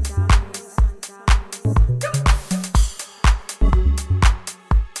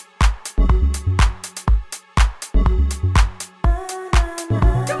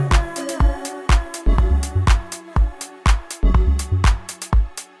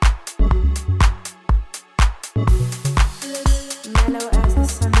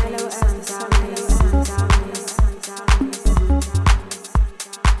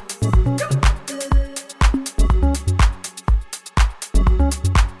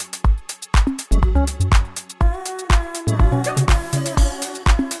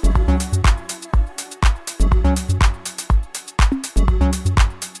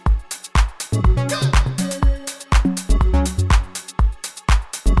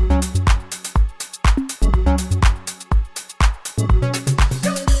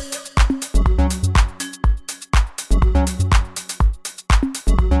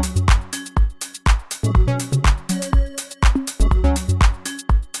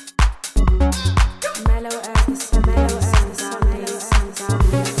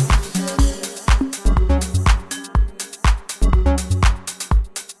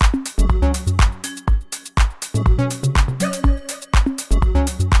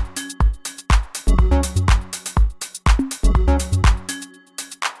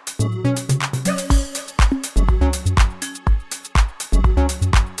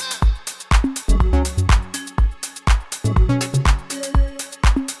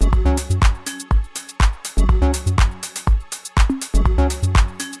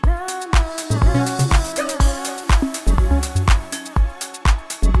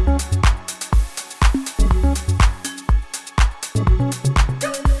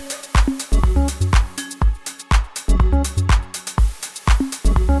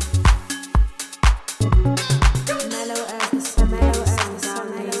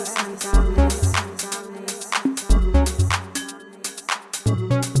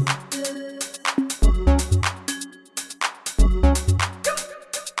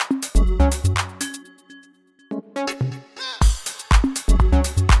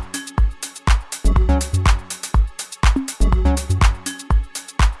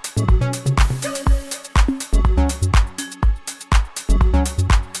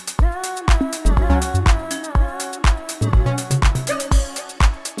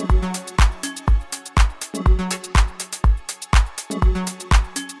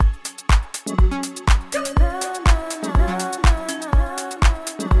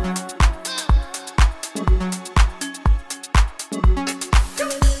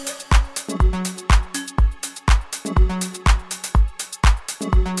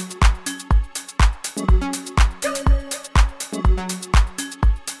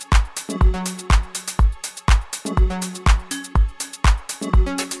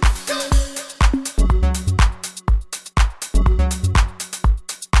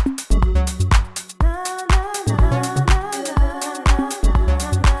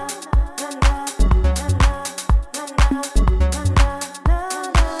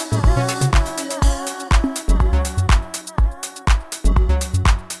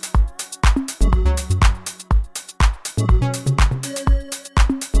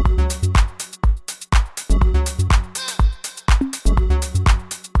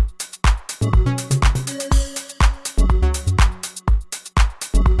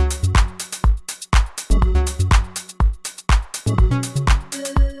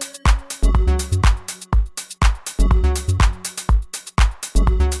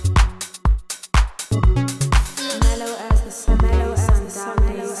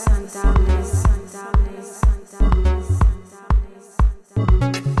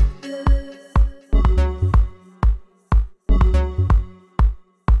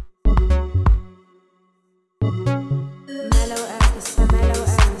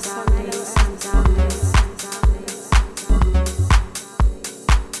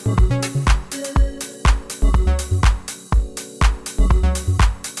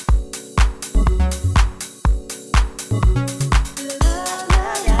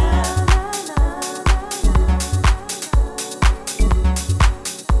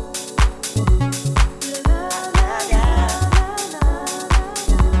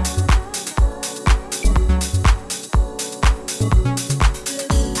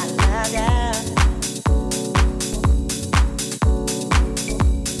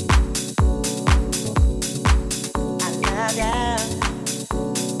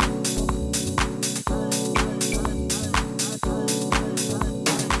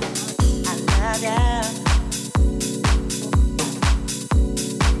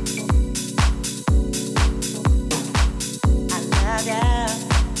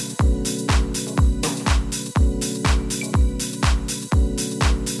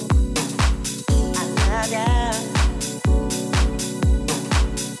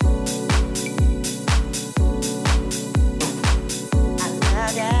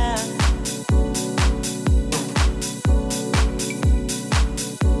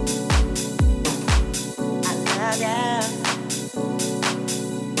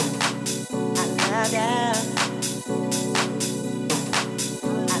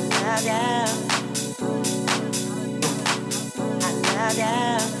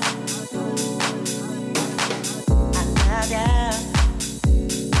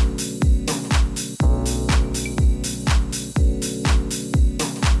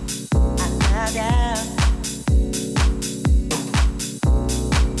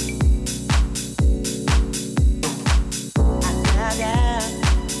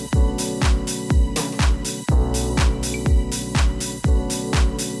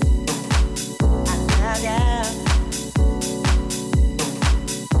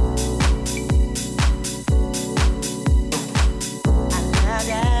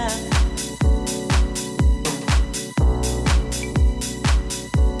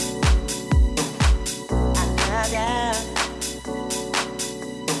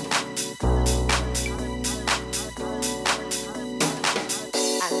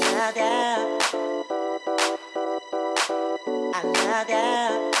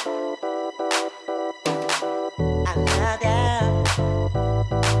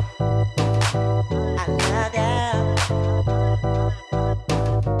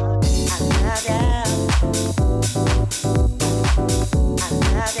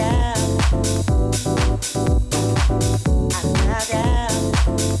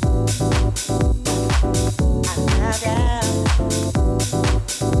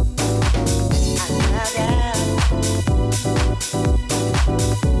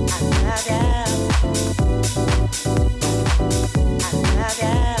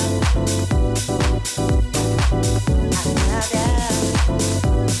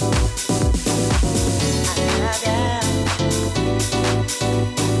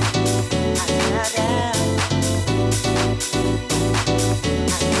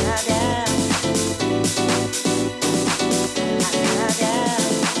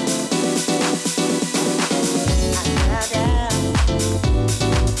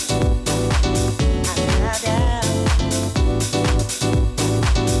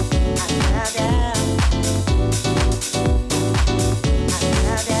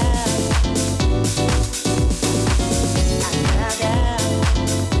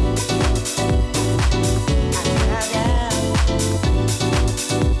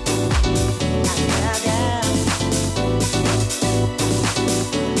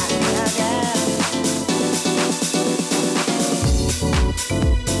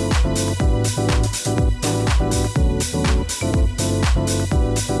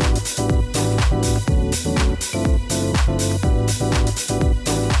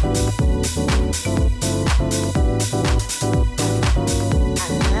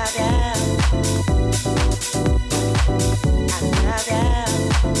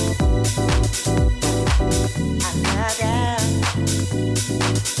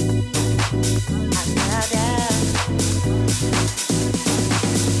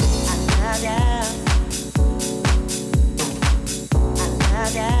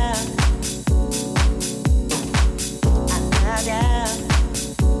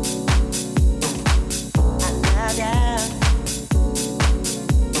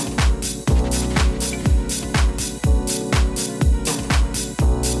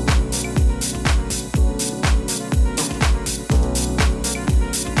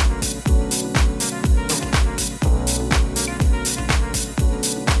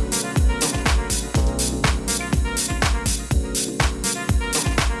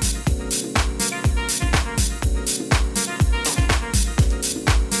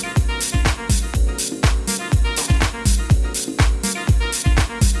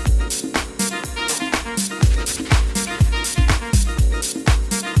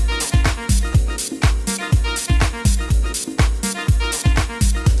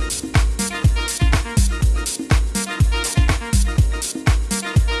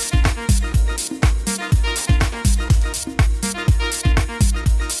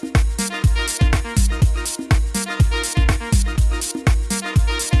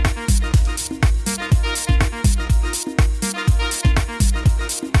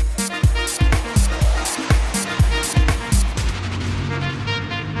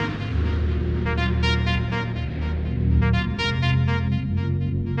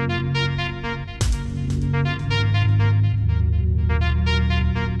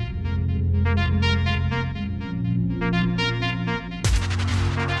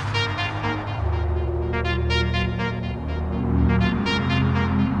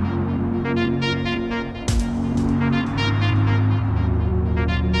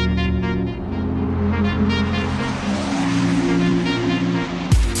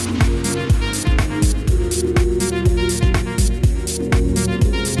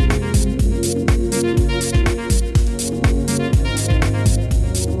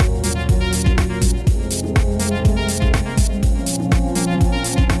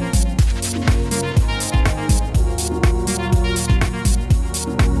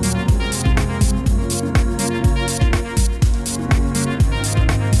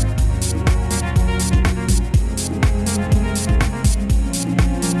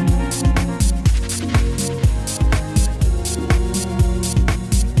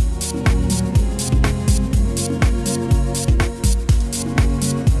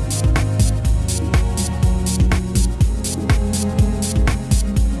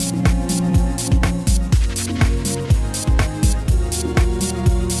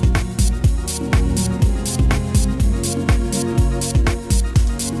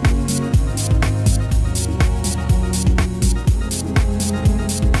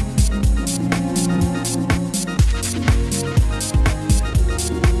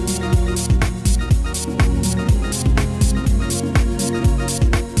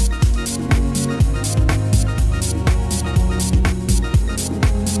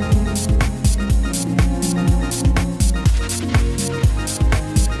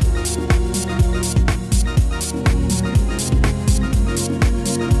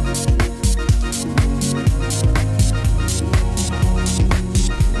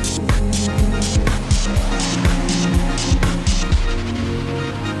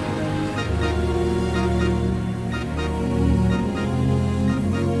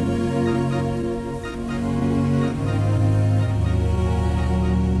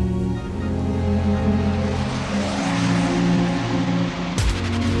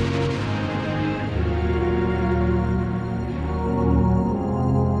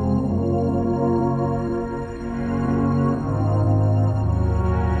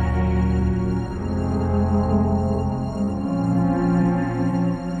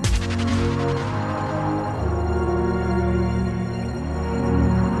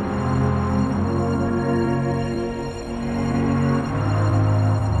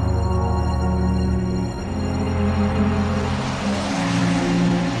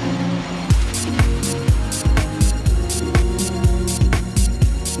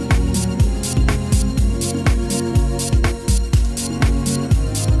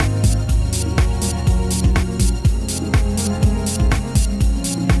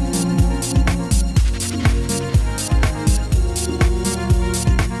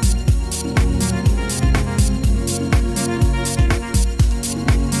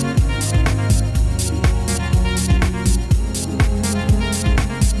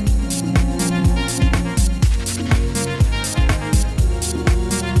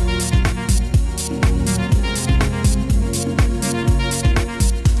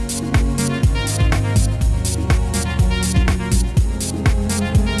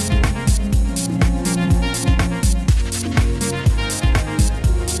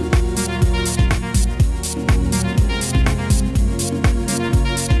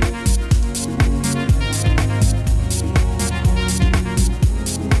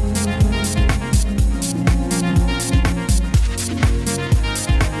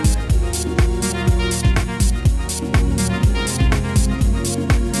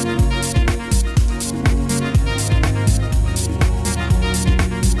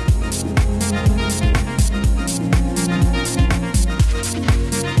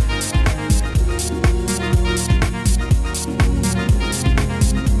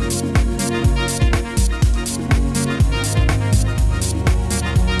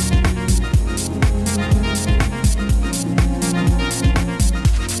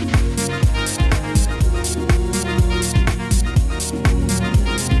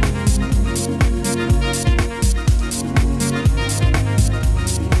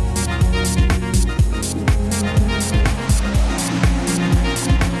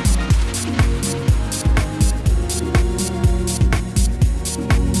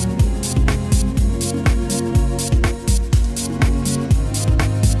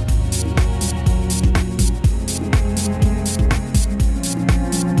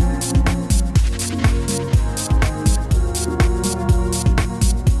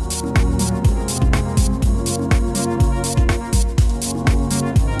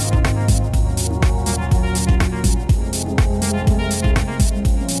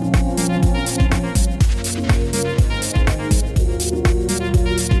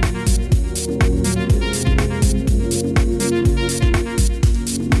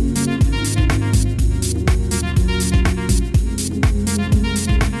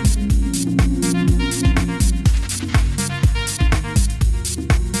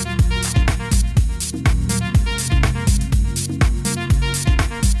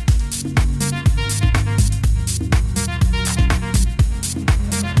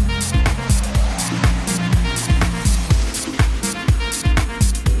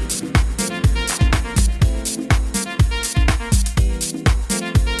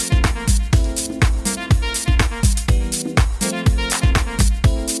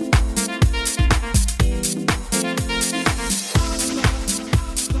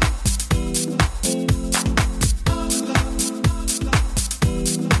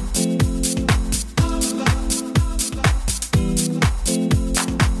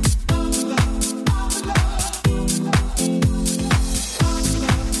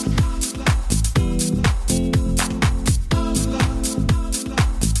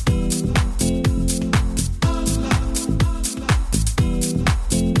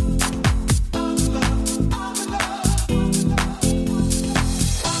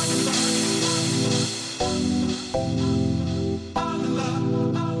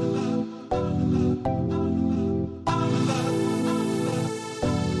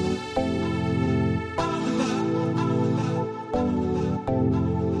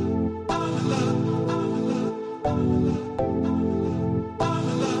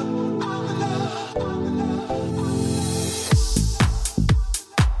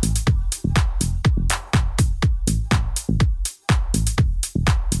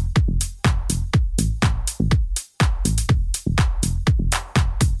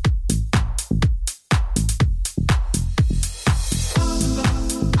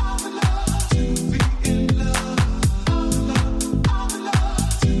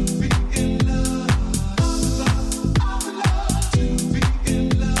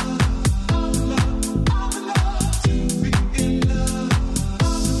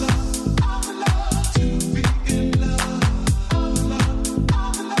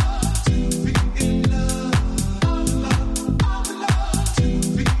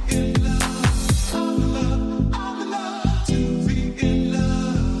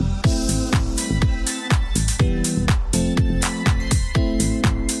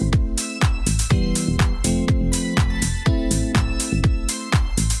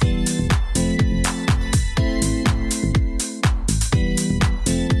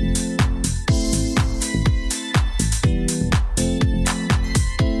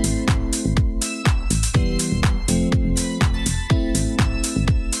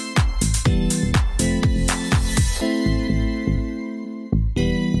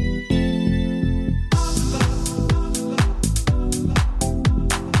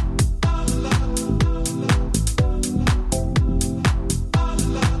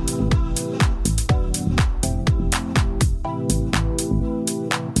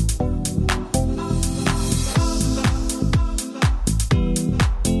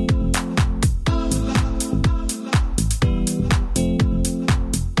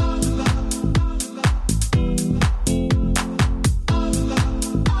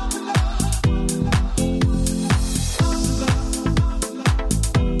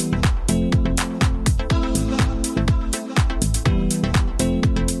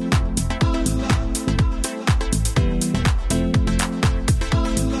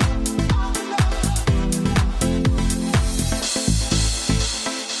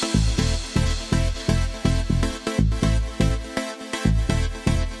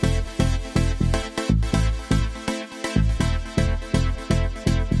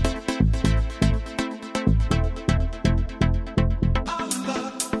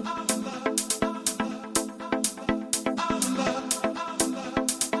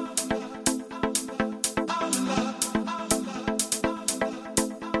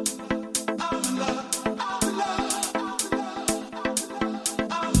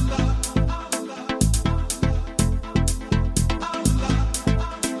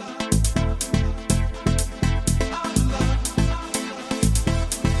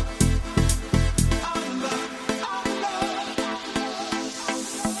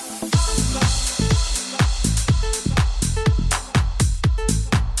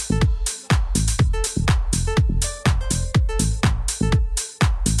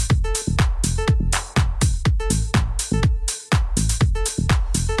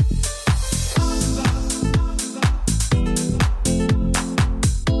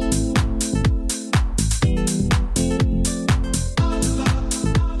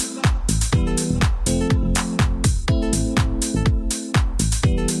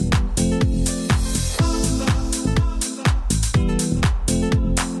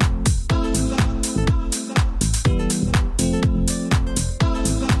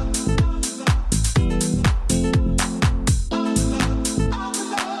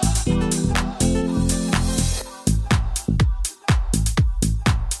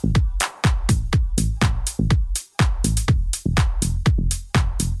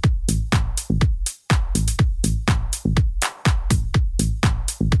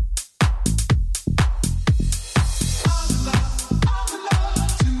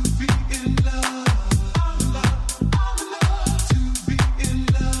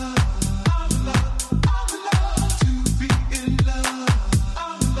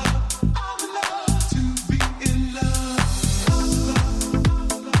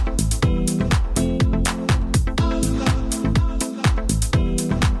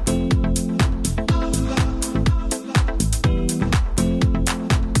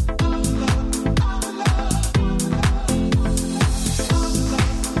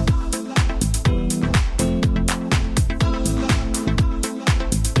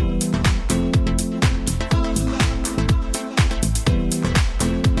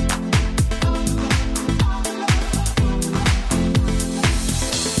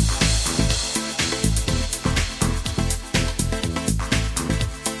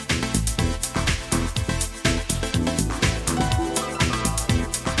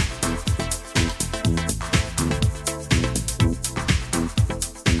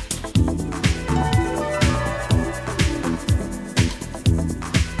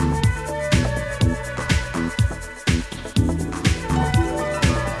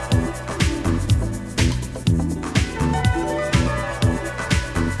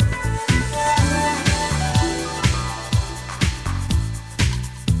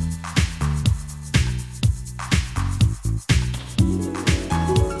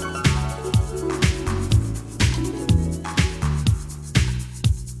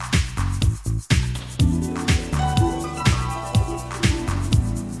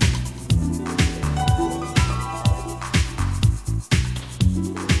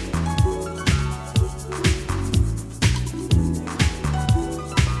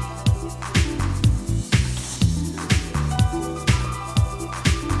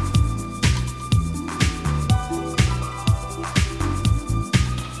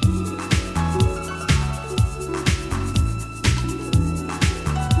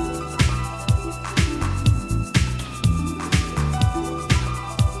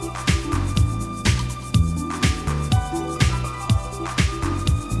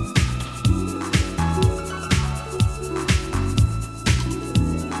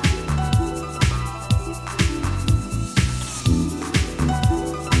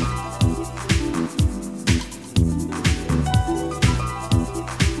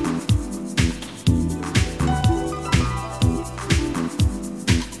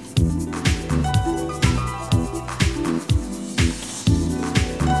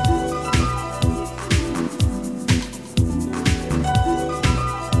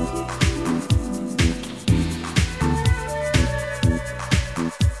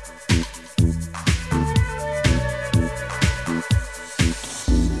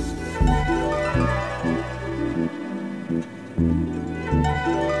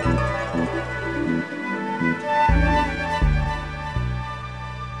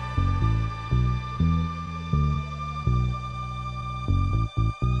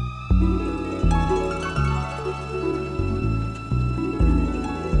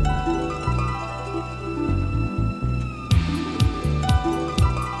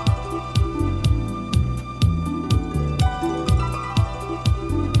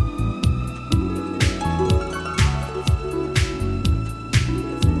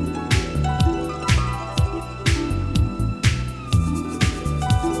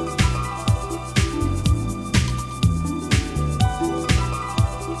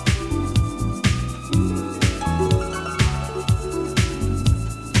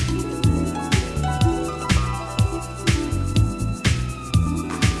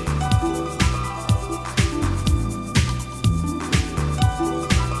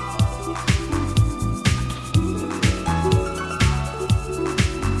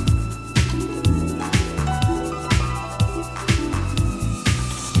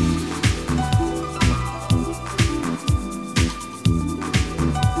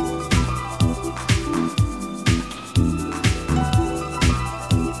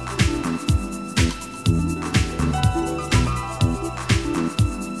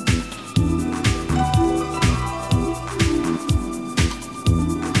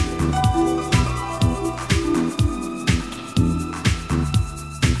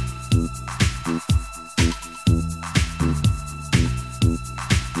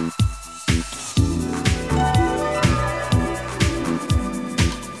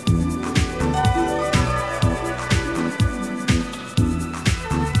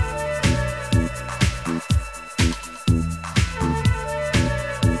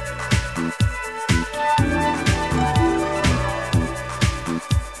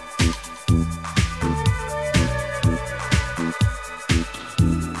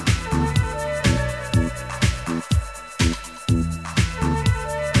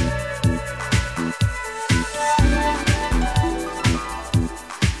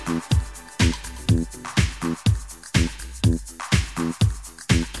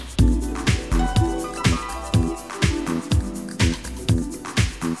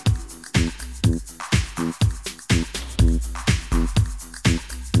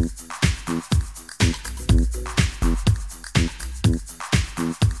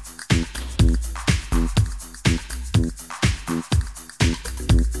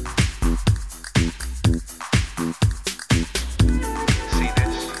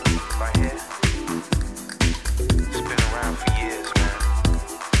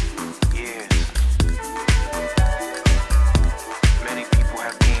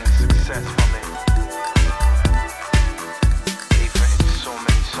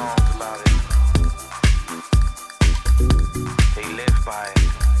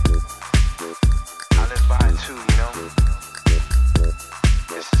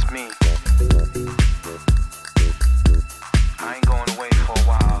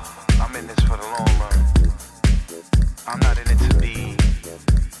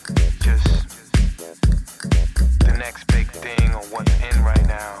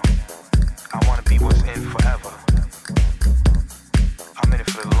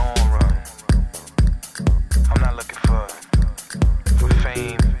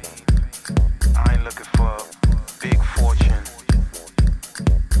 fame. I ain't looking for a big fortune.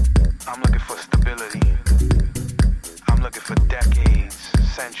 I'm looking for stability. I'm looking for decades,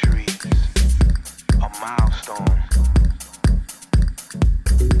 centuries, a milestone.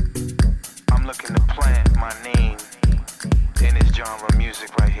 I'm looking to plant my name in this genre of music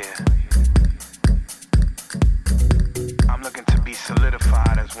right here. I'm looking to be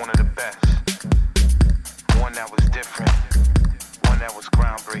solidified as one of the best. One that was different. One that was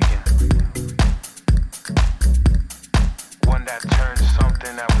groundbreaking. One that turned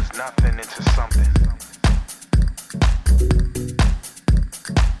something that was nothing into something.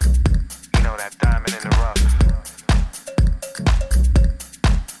 You know, that diamond in the rough.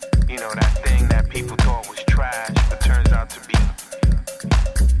 You know, that thing that people thought was trash, but turns out to be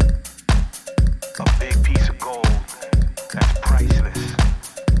a big piece of gold that's priceless.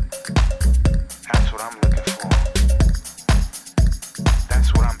 That's what I'm looking for.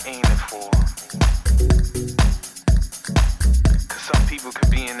 That's what I'm aiming for. Cause some people could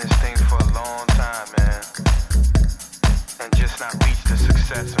be in this thing for a long time, man, and just not reach the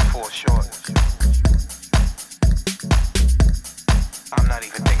success and fall short. I'm not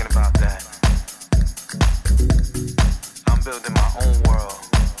even thinking about that. I'm building my own world.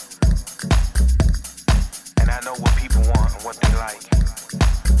 And I know what people want and what they like.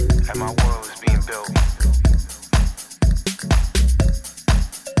 And my world is being built.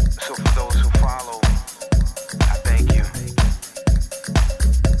 So for those who follow, I thank you.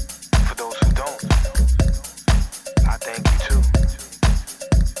 For those who don't, I thank you too.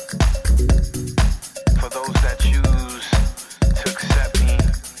 For those that choose to accept me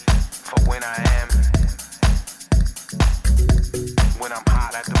for when I am, when I'm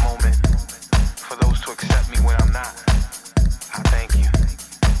hot at the moment, for those to accept me when I'm not, I thank you.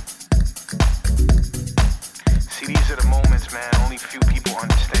 See, these are the moments, man, only few people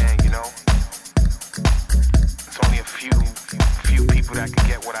understand, you know? It's only a few people that can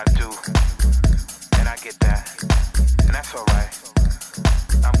get what I do. And I get that. And that's alright.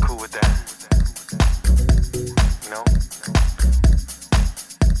 I'm cool with that. You know?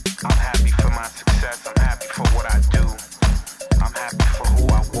 I'm happy for my success. I'm happy for what I do. I'm happy for who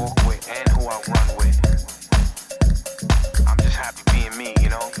I walk with and who I run with. I'm just happy being me, you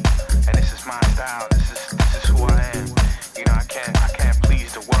know? And this is my style. This is who I am. You know, I can't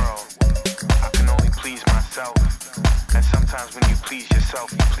please the world. I can only please myself. And sometimes when you please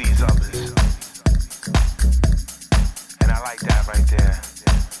yourself, you please others. And I like that right there.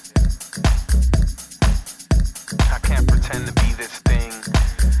 I can't pretend to be this thing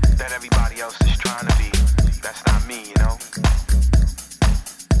that everybody else is trying to be. That's not me, you know?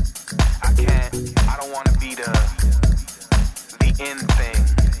 I don't want to be the in thing.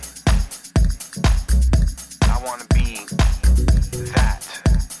 I want to be that.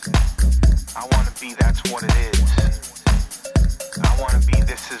 I want to be that's what it is. I want to be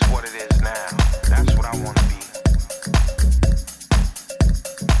this is what it is now. That's what I want to be.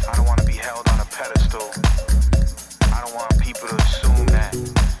 I don't want to be held on a pedestal. I don't want people to assume that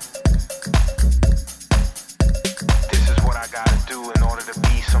this is what I gotta do in order to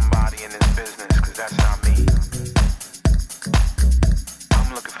be somebody in this business, because that's not me.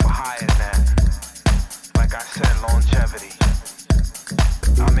 I'm looking for higher than that. Like I said, longevity.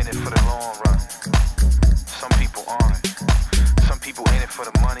 I'm in it for the long run. Some people aren't. Some people in it for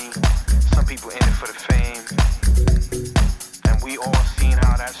the money. Some people in it for the fame. And we all seen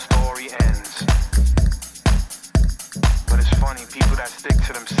how that story ends. But it's funny, people that stick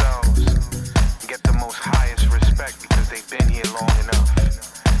to themselves get the most highest respect because they've been here long enough.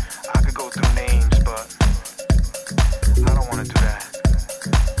 I could go through names, but I don't want to do that.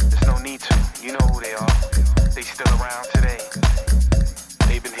 There's no need to. You know who they are. They still around today.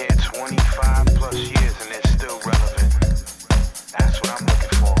 They've been here 25 plus years and they're still relevant. That's what I'm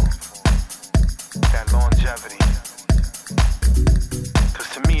looking for. That longevity. Because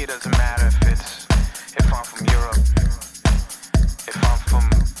to me it doesn't matter if I'm from Europe, if I'm from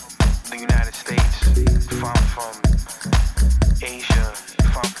the United States, if I'm from Asia,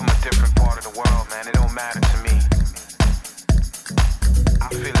 if I'm from a different part of the world, man, it don't matter to me. I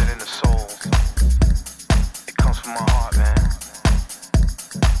feel it in the soul. It comes from my heart, man.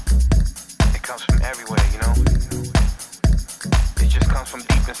 It comes from everywhere, you know? It just comes from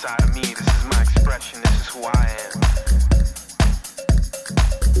deep inside of me. This is my expression. This is who I am.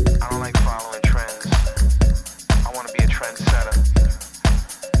 I don't like following trends. I want to be a trendsetter.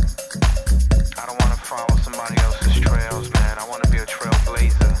 I don't want to follow somebody else's trails, man. I want to be a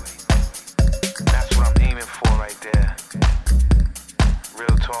trailblazer. That's what I'm aiming for right there.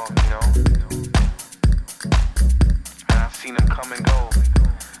 Real talk, you know? And I've seen them come and go. go.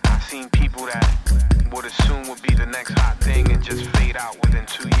 I've seen people that would assume would be the next hot thing and just fade out within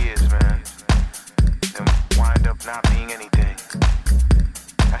 2 years, man. And wind up not being anything.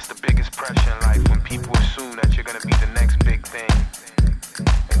 That's the biggest pressure in life, when people assume that you're gonna be the next big thing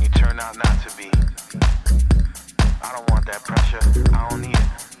and you turn out not to be. I don't want that pressure. I don't need it.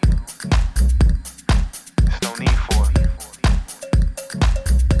 There's no need for it.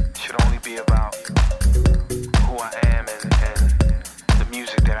 It should only be about who I am and the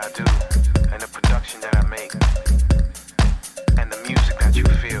music that I do and the production that I make.